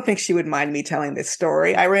 I don't think she would mind me telling this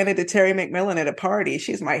story. I ran into Terry McMillan at a party.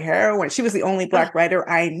 She's my heroine. She was the only Black writer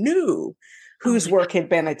I knew whose work had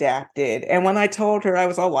been adapted. And when I told her, I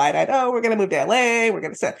was all wide-eyed, we're going to move to LA. We're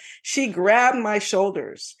going to she grabbed my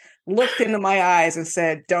shoulders, looked into my eyes, and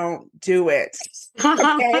said, don't do it.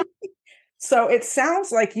 Okay? So it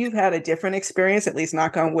sounds like you've had a different experience, at least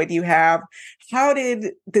knock on wood you have. How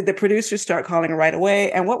did the producers start calling her right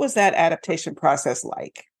away? And what was that adaptation process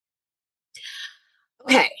like?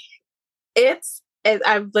 Okay.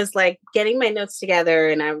 I was like getting my notes together,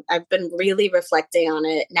 and I've been really reflecting on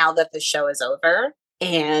it now that the show is over.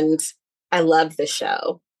 And I love the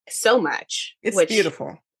show so much. It's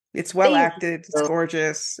beautiful. It's well acted. It's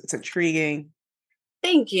gorgeous. It's intriguing.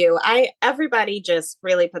 Thank you. Everybody just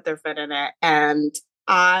really put their foot in it. And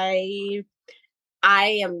I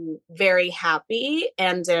am very happy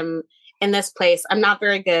and am in this place. I'm not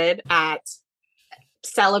very good at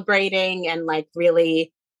celebrating and like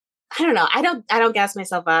really, I don't know. I don't gas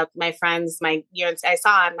myself up. My friends, I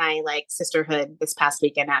saw my like sisterhood this past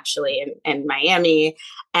weekend actually in Miami,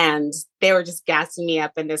 and they were just gassing me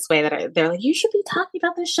up in this way that they're like, you should be talking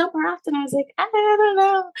about this show more often. I was like, I don't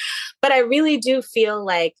know. But I really do feel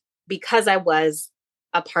like because I was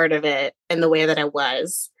a part of it in the way that I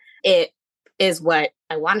was, it is what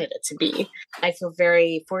I wanted it to be. I feel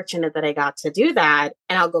very fortunate that I got to do that.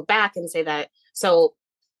 And I'll go back and say that. So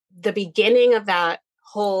the beginning of that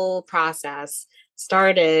whole process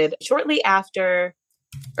started shortly after,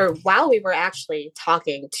 or while we were actually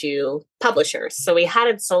talking to publishers. So we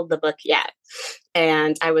hadn't sold the book yet.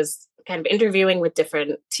 And I was kind of interviewing with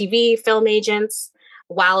different TV film agents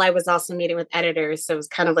while I was also meeting with editors. So it was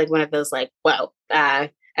kind of like one of those like, whoa, I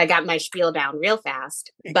got my spiel down real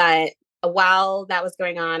fast. But while that was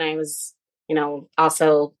going on, I was,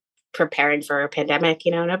 also preparing for a pandemic,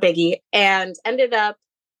 no biggie, and ended up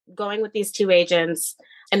going with these two agents.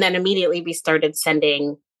 And then immediately they started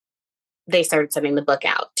sending the book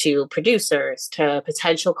out to producers, to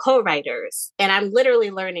potential co-writers. And I'm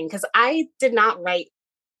literally learning, because I did not write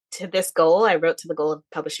to this goal. I wrote to the goal of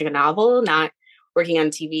publishing a novel, not working on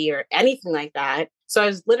TV or anything like that. So I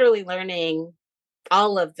was literally learning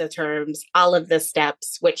all of the terms, all of the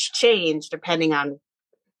steps, which change depending on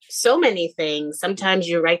so many things. Sometimes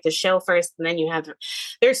you write the show first and then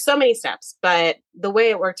there's so many steps. But the way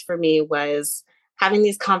it worked for me was having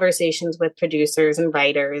these conversations with producers and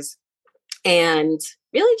writers and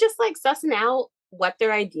really just like sussing out what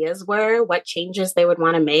their ideas were, what changes they would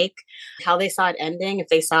want to make, how they saw it ending, if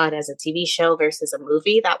they saw it as a TV show versus a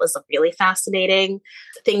movie. That was a really fascinating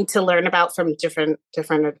thing to learn about from different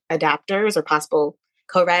adapters or possible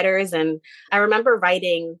co-writers. And I remember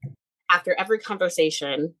writing after every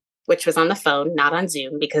conversation, which was on the phone, not on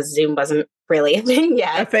Zoom, because Zoom wasn't really a thing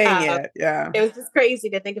yet. Yeah. It was just crazy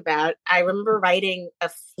to think about. I remember writing a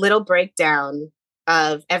little breakdown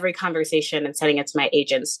of every conversation and sending it to my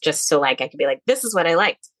agents, just so like I could be like, this is what I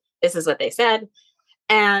liked. This is what they said.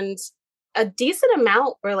 And a decent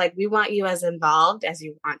amount were like, we want you as involved as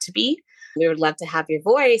you want to be. We would love to have your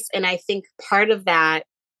voice. And I think part of that,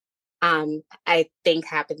 I think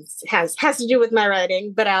has to do with my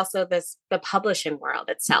writing, but also the publishing world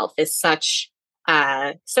itself is such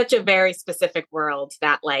a very specific world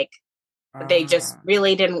that like they just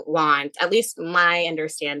really didn't want, at least my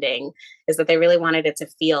understanding is that they really wanted it to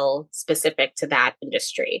feel specific to that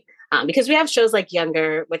industry. Because we have shows like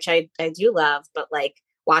Younger, which I do love, but like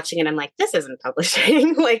watching it, I'm like, this isn't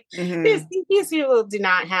publishing. Like these people do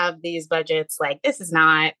not have these budgets. Like this is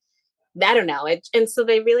not, I don't know. And so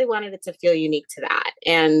they really wanted it to feel unique to that.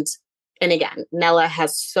 And again, Nella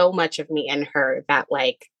has so much of me in her that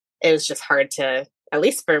like, it was just hard to, at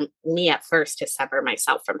least for me at first, to sever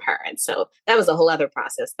myself from her. And so that was a whole other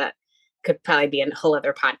process that could probably be a whole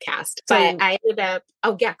other podcast. So, but I ended up,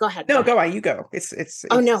 oh yeah, go ahead. No, go on, you go. It's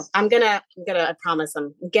oh no, I'm gonna, I promise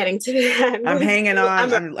I'm getting to that. I'm hanging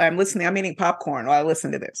on. I'm listening. I'm eating popcorn while I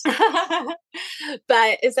listen to this.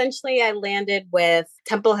 But essentially I landed with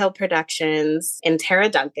Temple Hill Productions and Tara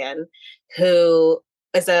Duncan, who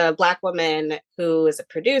is a Black woman who is a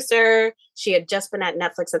producer. She had just been at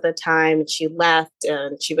Netflix at the time. She left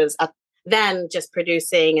and she was up then just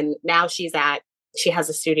producing. And now she has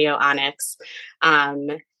a studio, Onyx.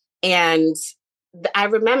 And I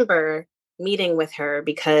remember meeting with her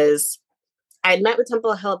because I had met with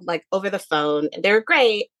Temple Hill like over the phone, and they were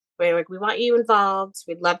great. We're like, we want you involved.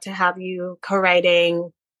 We'd love to have you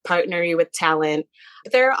co-writing, partner you with talent.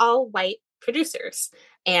 But they're all white producers.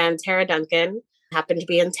 And Tara Duncan happened to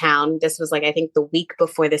be in town. This was like, I think the week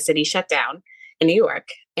before the city shut down in New York.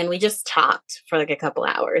 And we just talked for like a couple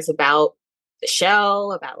hours about the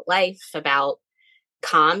show, about life, about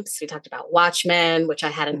comps. We talked about Watchmen, which I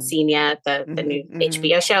hadn't seen yet, the new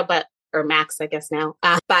HBO show, or Max, I guess now.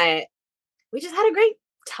 But we just had a great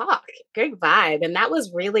talk, great vibe. And that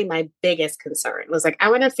was really my biggest concern. It was like, I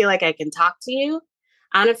want to feel like I can talk to you.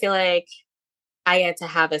 I want to feel like I get to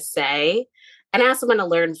have a say. And I also want to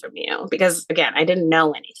learn from you because, again, I didn't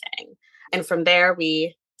know anything. And from there,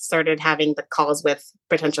 we started having the calls with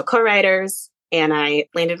potential co-writers. And I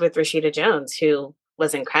landed with Rashida Jones, who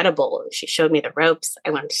was incredible. She showed me the ropes.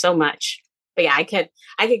 I learned so much. But yeah, I could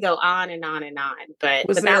go on and on and on. But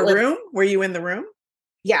was there a room? Were you in the room?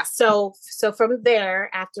 Yeah. So from there,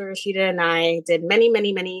 after Rashida and I did many,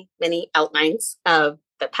 many, many, many outlines of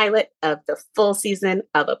the pilot, of the full season,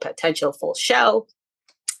 of a potential full show,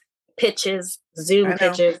 pitches, Zoom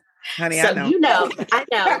pitches. Honey, so I know.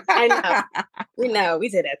 I know. We know. We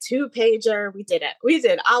did a 2-pager. We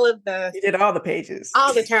did all of the. You did all the pages.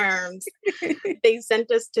 All the terms. They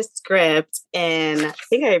sent us the script, and I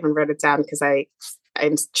think I even wrote it down because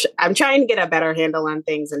I'm trying to get a better handle on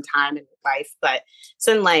things and time and life. But it's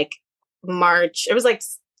in like March. It was like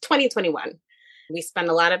 2021. We spent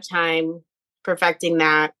a lot of time perfecting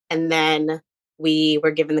that, and then we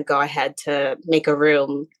were given the go-ahead to make a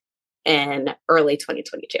room in early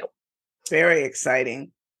 2022. Very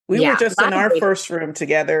exciting. We were just in our first room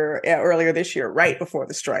together earlier this year, right before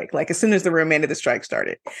the strike, like as soon as the room ended, the strike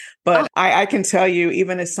started. But I can tell you,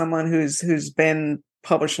 even as someone who's been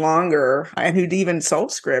published longer and who'd even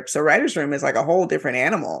sold scripts, a writer's room is like a whole different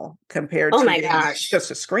animal compared to just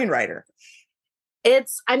a screenwriter. So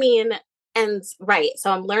I'm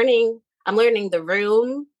learning the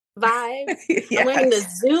room vibe. Yes. I'm learning the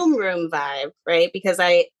Zoom room vibe, right? Because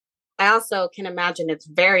I also can imagine it's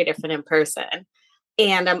very different in person.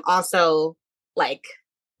 And I'm also like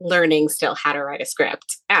learning still how to write a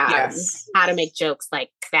script, how to make jokes like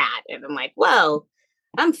that. And I'm like, whoa,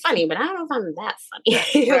 I'm funny, but I don't know if I'm that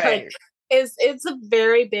funny. Right. Like it's a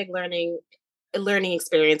very big learning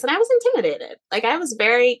experience. And I was intimidated. Like I was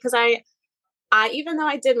because I even though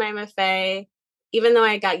I did my MFA, even though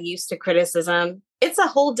I got used to criticism, it's a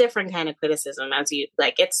whole different kind of criticism as you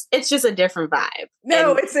like. It's just a different vibe.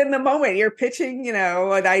 No, it's in the moment. You're pitching,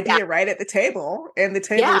 an idea right at the table, and the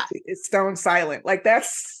table is stone silent. Like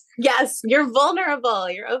that's. Yes, you're vulnerable.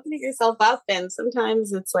 You're opening yourself up, and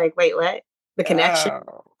sometimes it's like, wait, what? The connection.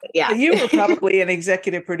 Yeah, you were probably an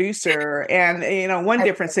executive producer, and one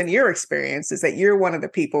difference in your experience is that you're one of the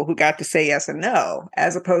people who got to say yes and no,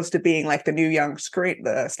 as opposed to being like the new young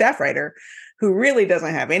the staff writer who really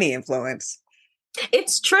doesn't have any influence.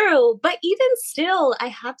 It's true. But even still, I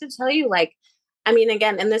have to tell you,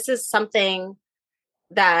 again, and this is something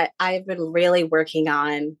that I've been really working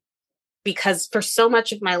on because for so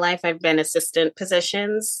much of my life, I've been assistant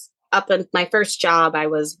positions. Up in my first job, I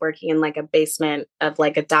was working in like a basement of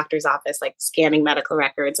like a doctor's office, like scanning medical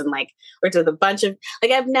records and like worked with a bunch of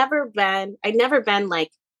I'd never been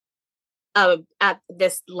like at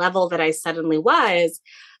this level that I suddenly was.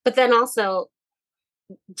 But then also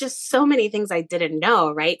just so many things I didn't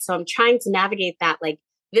know, right? So I'm trying to navigate that, like,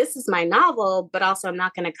 this is my novel, but also I'm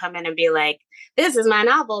not going to come in and be like, this is my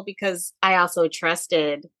novel, because I also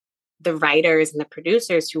trusted the writers and the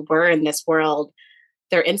producers who were in this world,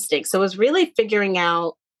 their instincts. So it was really figuring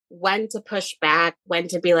out when to push back, when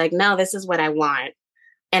to be like, no, this is what I want.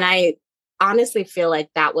 And I honestly feel like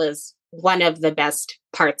that was one of the best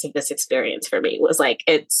parts of this experience for me, was like,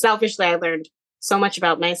 it selfishly, I learned so much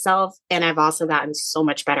about myself, and I've also gotten so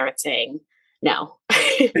much better at saying no.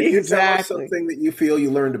 Can you tell us something that you feel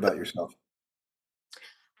you learned about yourself?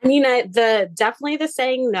 I mean, definitely the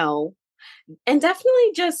saying no, and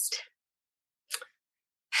definitely just,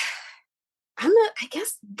 I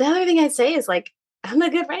guess the other thing I'd say is, like, I'm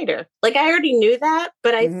a good writer. Like, I already knew that,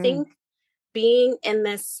 but I think being in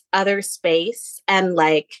this other space, and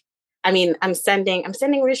like, I mean, I'm sending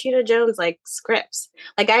Rashida Jones like scripts.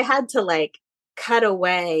 Like, I had to like cut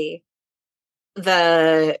away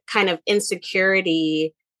the kind of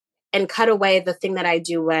insecurity and cut away the thing that I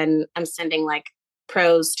do when I'm sending like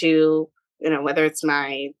prose to, you know, whether it's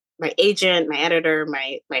my agent, my editor,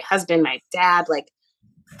 my husband, my dad. Like,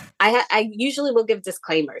 I usually will give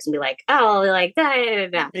disclaimers and be like, oh, like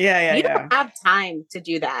that. You don't have time to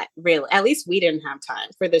do that, really. At least we didn't have time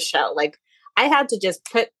for the show. Like, I had to just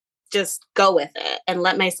go with it and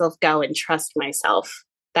let myself go and trust myself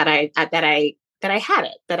that I had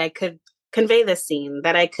it, that I could convey this scene,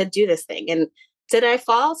 that I could do this thing. And did I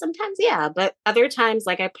fall? Sometimes, yeah. But other times,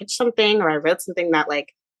 like, I pitched something or I wrote something that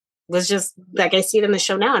like was just like, I see it in the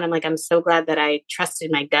show now. And I'm like, I'm so glad that I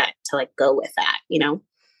trusted my gut to like go with that, you know?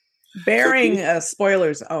 Bearing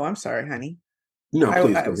spoilers. Oh, I'm sorry, honey. No,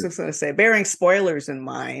 please. I was just going to say, bearing spoilers in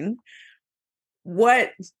mind,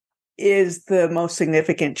 what is the most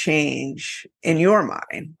significant change in your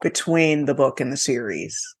mind between the book and the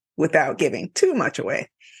series, without giving too much away?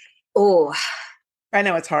 Oh, I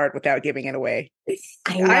know it's hard without giving it away.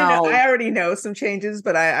 I know. I already know some changes,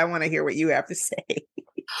 but I want to hear what you have to say.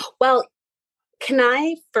 Well, can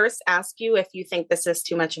I first ask you if you think this is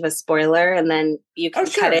too much of a spoiler, and then you can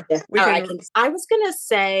cut it? I was going to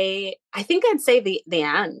say, I think I'd say the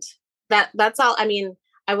end. That's all. I mean,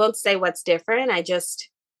 I won't say what's different. I just,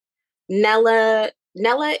 Nella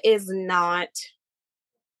has,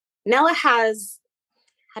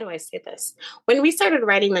 how do I say this? When we started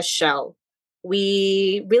writing the show,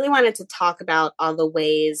 we really wanted to talk about all the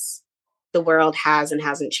ways the world has and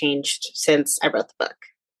hasn't changed since I wrote the book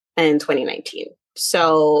in 2019.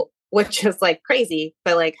 So, which is like crazy,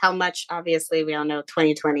 but like how much, obviously we all know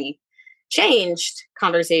 2020 changed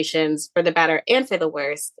conversations for the better and for the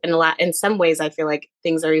worse. And in some ways, I feel like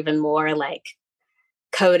things are even more like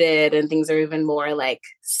coded, and things are even more like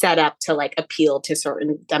set up to like appeal to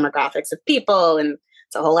certain demographics of people. And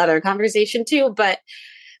it's a whole other conversation too. But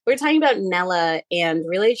we're talking about Nella and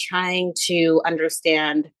really trying to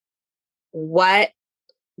understand what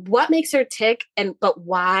makes her tick, but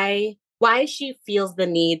why she feels the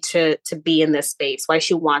need to be in this space, why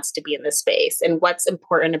she wants to be in this space, and what's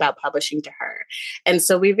important about publishing to her. And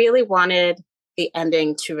so we really wanted the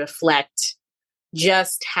ending to reflect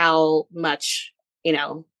just how much, you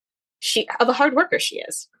know, of a hard worker she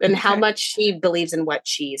is, and how much she believes in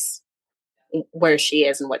where she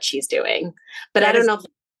is and what she's doing. But I don't know if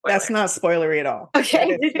that's not spoilery at all.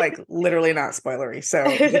 Okay. It's like literally not spoilery. So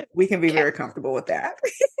we can be very comfortable with that.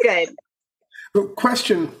 Good. The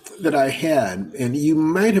question that I had, and you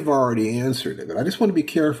might have already answered it, but I just want to be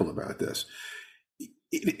careful about this.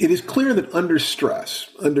 It is clear that under stress,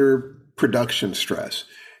 under production stress,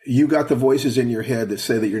 you got the voices in your head that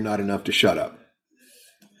say that you're not enough to shut up.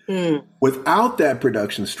 Without that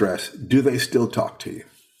production stress, do they still talk to you?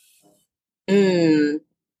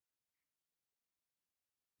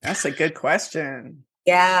 That's a good question.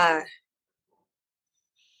 Yeah.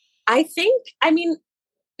 I think, I mean,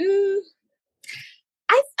 I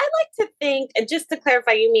like to think, and just to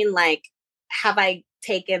clarify, you mean like, have I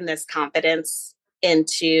taken this confidence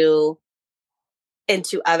into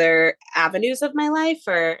other avenues of my life,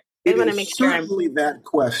 or I want to make sure I'm certainly that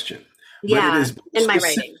question. Yeah, but it is in my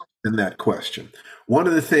writing. In that question, one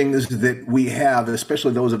of the things that we have,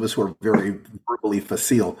 especially those of us who are very verbally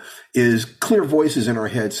facile, is clear voices in our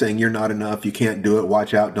head saying, you're not enough, you can't do it,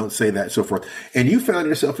 watch out, don't say that, so forth. And you found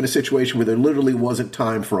yourself in a situation where there literally wasn't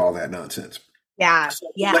time for all that nonsense. Yeah.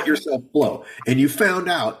 So let yourself flow. And you found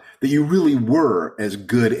out that you really were as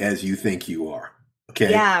good as you think you are.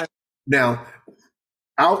 Okay. Yeah. Now,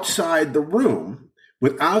 outside the room,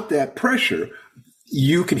 without that pressure,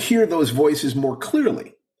 you can hear those voices more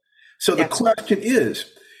clearly. So the question is,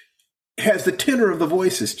 has the tenor of the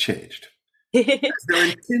voices changed? Has their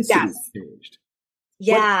intensity changed?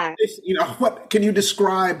 Yeah. What can you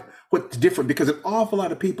describe what's different? Because an awful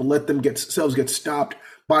lot of people let themselves get stopped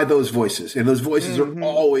by those voices. And those voices are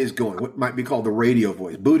always going, what might be called the radio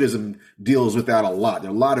voice. Buddhism deals with that a lot. There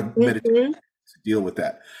are a lot of meditations that deal with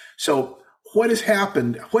that. So what has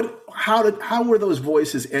happened? How were those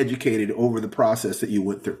voices educated over the process that you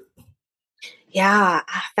went through? Yeah,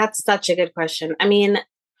 that's such a good question. I mean,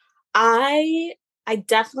 I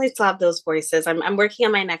definitely still have those voices. I'm working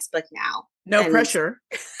on my next book now. No pressure.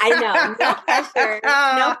 I know,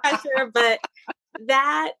 no pressure, but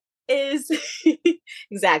that is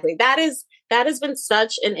exactly. That has been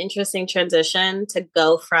such an interesting transition to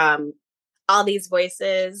go from all these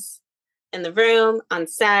voices in the room, on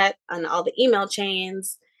set, on all the email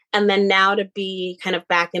chains, and then now to be kind of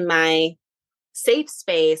back in my safe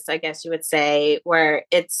space, I guess you would say, where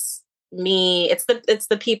it's me, it's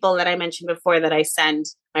the people that I mentioned before that I send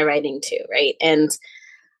my writing to, right? And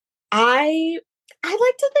I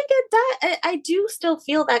like to think I do still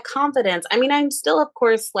feel that confidence. I mean, I'm still, of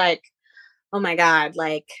course, like, oh my God,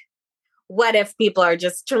 like, what if people are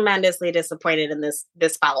just tremendously disappointed in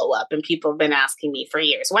this follow-up and people have been asking me for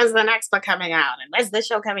years, when's the next book coming out? And when's the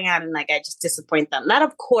show coming out? And like, I just disappoint them. That,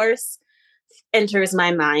 of course, enters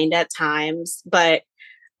my mind at times. But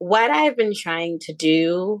what I've been trying to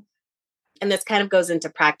do, and this kind of goes into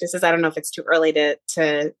practices, I don't know if it's too early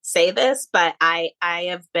to say this, but I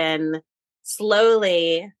have been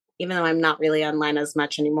slowly, even though I'm not really online as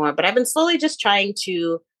much anymore, but I've been slowly just trying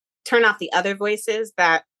to turn off the other voices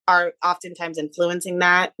that are oftentimes influencing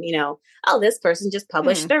that, oh, this person just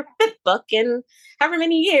published their 5th book in however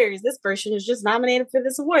many years. This person was just nominated for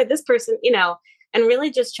this award. This person, and really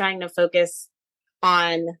just trying to focus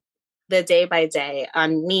on the day by day,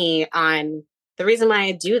 on me, on the reason why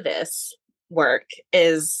I do this work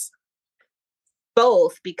is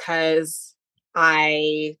both because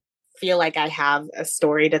I feel like I have a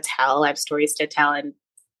story to tell. I have stories to tell and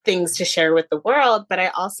things to share with the world, but I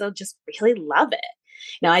also just really love it.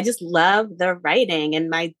 I just love the writing, and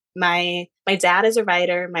my dad is a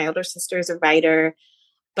writer. My older sister is a writer,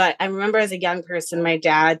 but I remember as a young person, my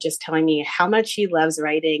dad just telling me how much he loves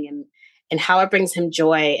writing and how it brings him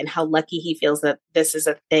joy and how lucky he feels that this is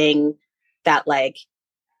a thing that like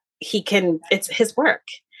it's his work.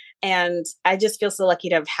 And I just feel so lucky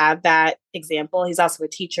to have had that example. He's also a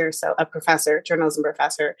teacher, so a professor, journalism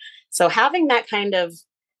professor. So having that kind of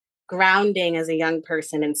grounding as a young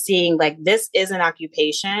person and seeing like this is an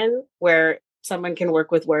occupation where someone can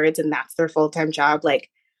work with words and that's their full-time job. Like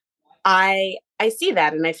I see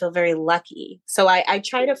that and I feel very lucky. So I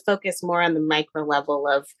try to focus more on the micro level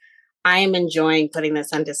of I am enjoying putting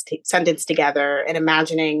this sentence together and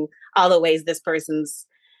imagining all the ways this person's,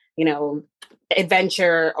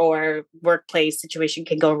 adventure or workplace situation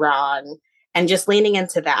can go wrong and just leaning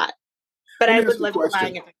into that. But I would love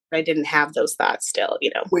flying if I didn't have those thoughts still,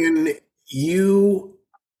 When you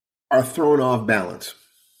are thrown off balance,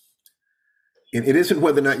 and it isn't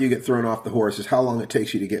whether or not you get thrown off the horse, it's how long it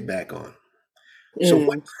takes you to get back on. So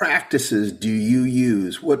what practices do you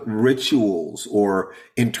use? What rituals or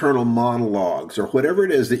internal monologues or whatever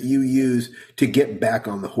it is that you use to get back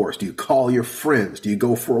on the horse? Do you call your friends? Do you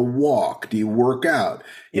go for a walk? Do you work out?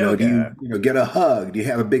 Do you get a hug? Do you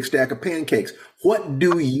have a big stack of pancakes? What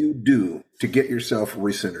do you do to get yourself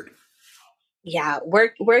recentered? Yeah,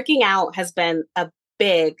 working out has been a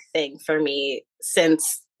big thing for me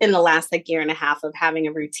since in the last year and a half of having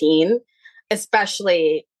a routine,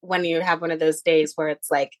 especially when you have one of those days where it's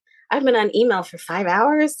like, I've been on email for 5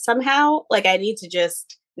 hours somehow. Like I need to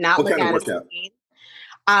just not look at it.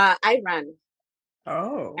 I run.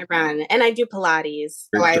 Oh, I run and I do Pilates.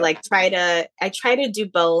 So I try to do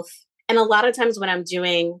both. And a lot of times when I'm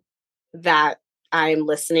doing that, I'm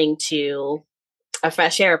listening to a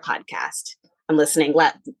Fresh Air podcast.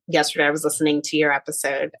 Yesterday I was listening to your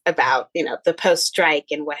episode about, the post-strike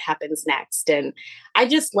and what happens next. And I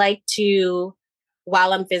just like to,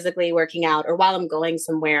 while I'm physically working out or while I'm going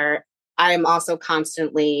somewhere, I'm also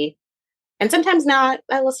constantly, and sometimes not,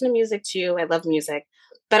 I listen to music too. I love music,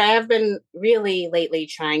 but I have been really lately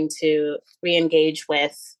trying to re-engage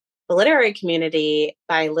with the literary community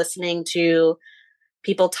by listening to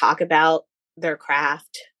people talk about their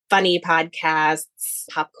craft, funny podcasts,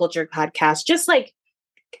 pop culture podcasts, just like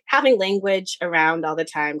having language around all the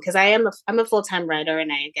time. Cause I'm a full-time writer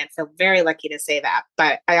and I, again, feel very lucky to say that,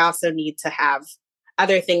 but I also need to have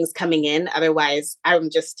other things coming in. Otherwise I'm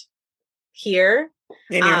just here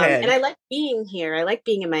in your head. And I like being here. I like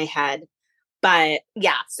being in my head, but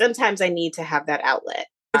yeah, sometimes I need to have that outlet.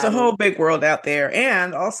 It's a whole big world out there.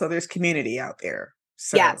 And also there's community out there.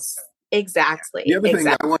 So. Yes. Exactly. The other thing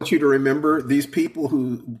I want you to remember, these people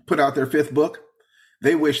who put out their 5th book,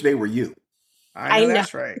 they wish they were you. I know.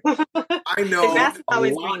 That's right. I know a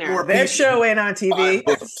lot more their show ain't on TV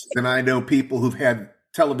than I know people who've had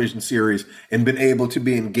television series and been able to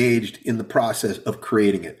be engaged in the process of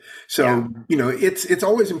creating it. So, it's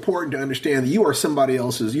always important to understand that you're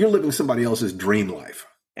living somebody else's dream life.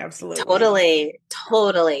 Absolutely.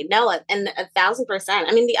 Totally. No, and 1,000%.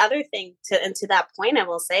 I mean, the other thing to that point, I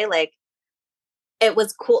will say, like, it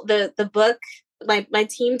was cool. The book, my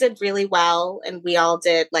team did really well, and we all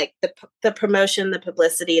did, like, the promotion, the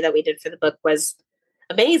publicity that we did for the book was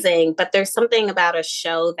amazing. But there's something about a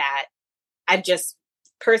show that I've just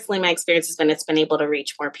personally, my experience has been it's been able to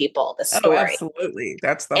reach more people. The story, absolutely,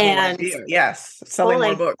 that's the whole idea. Yes, selling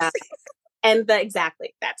more books. And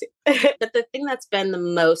exactly that's it. But the thing that's been the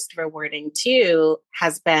most rewarding too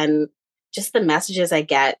has been just the messages I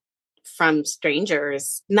get from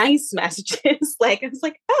strangers, nice messages. Like, I was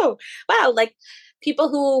like, oh, wow. Like, people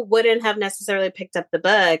who wouldn't have necessarily picked up the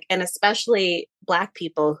book, and especially Black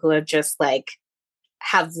people who have just, like,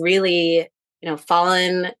 have really,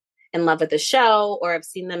 fallen in love with the show, or have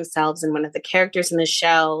seen themselves in one of the characters in the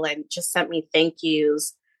show, and just sent me thank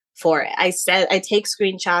yous for it. I take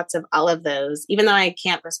screenshots of all of those, even though I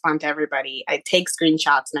can't respond to everybody. I take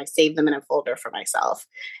screenshots and I save them in a folder for myself.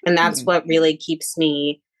 And that's what really keeps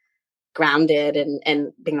me grounded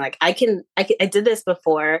and being like, I did this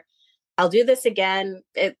before. I'll do this again.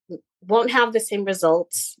 It won't have the same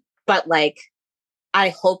results, but, like, I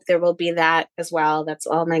hope there will be that as well. That's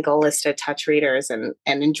all. My goal is to touch readers and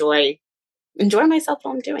enjoy myself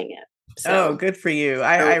while I'm doing it. So. Oh, good for you.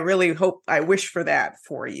 I really hope, I wish for that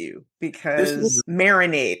for you, because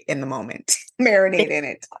marinate in the moment, marinate in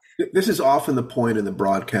it. This is often the point in the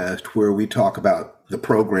broadcast where we talk about the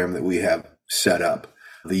program that we have set up,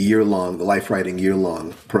 the Life Writing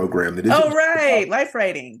year-long program. That is Life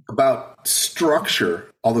Writing. About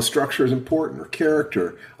structure. All the structure is important, or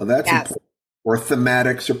character. Well, that's important. Or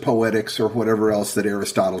thematics or poetics or whatever else that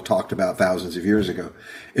Aristotle talked about thousands of years ago.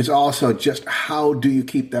 It's also just, how do you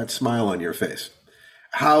keep that smile on your face?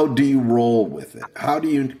 How do you roll with it? How do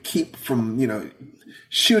you keep from,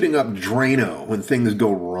 shooting up Drano when things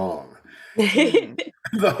go wrong?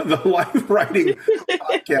 The Life Writing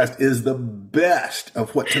podcast is the best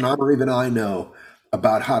of what Tananarive and I know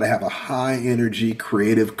about how to have a high energy,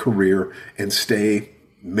 creative career and stay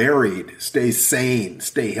married, stay sane,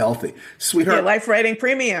 stay healthy. Sweetheart. Yeah, Life Writing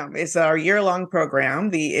Premium is our year-long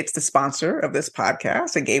program. It's the sponsor of this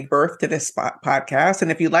podcast and gave birth to this podcast.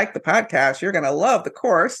 And if you like the podcast, you're going to love the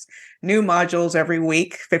course. New modules every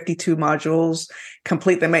week, 52 modules.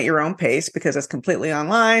 Complete them at your own pace because it's completely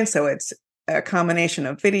online. So it's a combination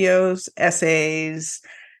of videos, essays,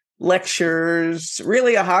 lectures,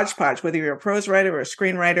 really a hodgepodge, whether you're a prose writer or a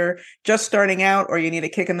screenwriter, just starting out, or you need a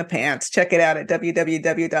kick in the pants. Check it out at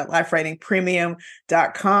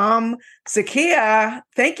www.lifewritingpremium.com. Zakiya,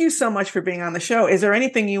 thank you so much for being on the show. Is there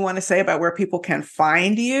anything you want to say about where people can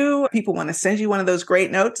find you? People want to send you one of those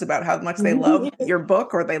great notes about how much they love your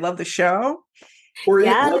book or they love the show? Or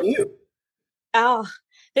love you? Oh,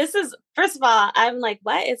 this is, first of all, I'm like,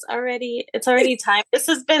 what? It's already time. This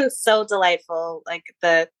has been so delightful. Like,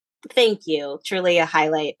 thank you. Truly a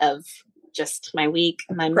highlight of just my week,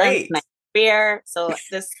 my month, my career. So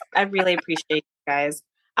I really appreciate you guys.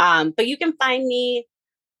 But you can find me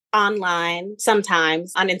online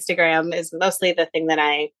sometimes. On Instagram is mostly the thing that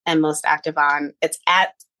I am most active on. It's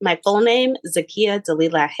at my full name, Zakiya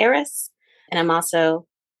Dalila Harris. And I'm also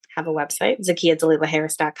have a website,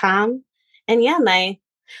 ZakiyaDalilaHarris.com. And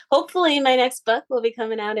hopefully my next book will be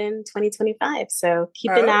coming out in 2025. So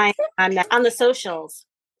keep an eye on the socials.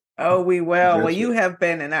 Oh, we will. Well, you have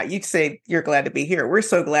been, and you'd say you're glad to be here. We're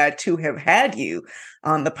so glad to have had you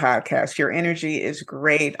on the podcast. Your energy is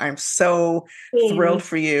great. I'm so thrilled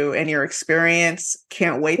for you and your experience.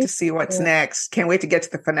 Can't wait to see what's next. Can't wait to get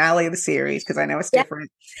to the finale of the series, because I know it's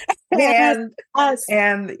different. And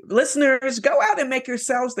listeners, go out and make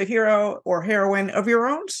yourselves the hero or heroine of your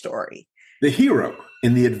own story. The hero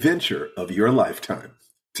in the adventure of your lifetime.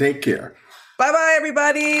 Take care. Bye-bye,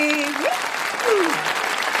 everybody. Woo!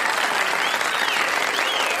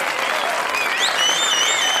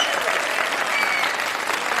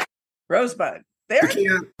 Rosebud. There.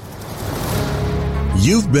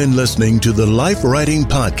 You've been listening to the Life Writing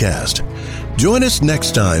Podcast. Join us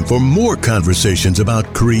next time for more conversations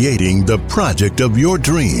about creating the project of your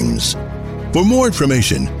dreams. For more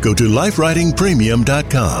information, go to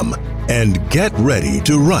lifewritingpremium.com and get ready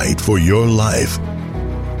to write for your life.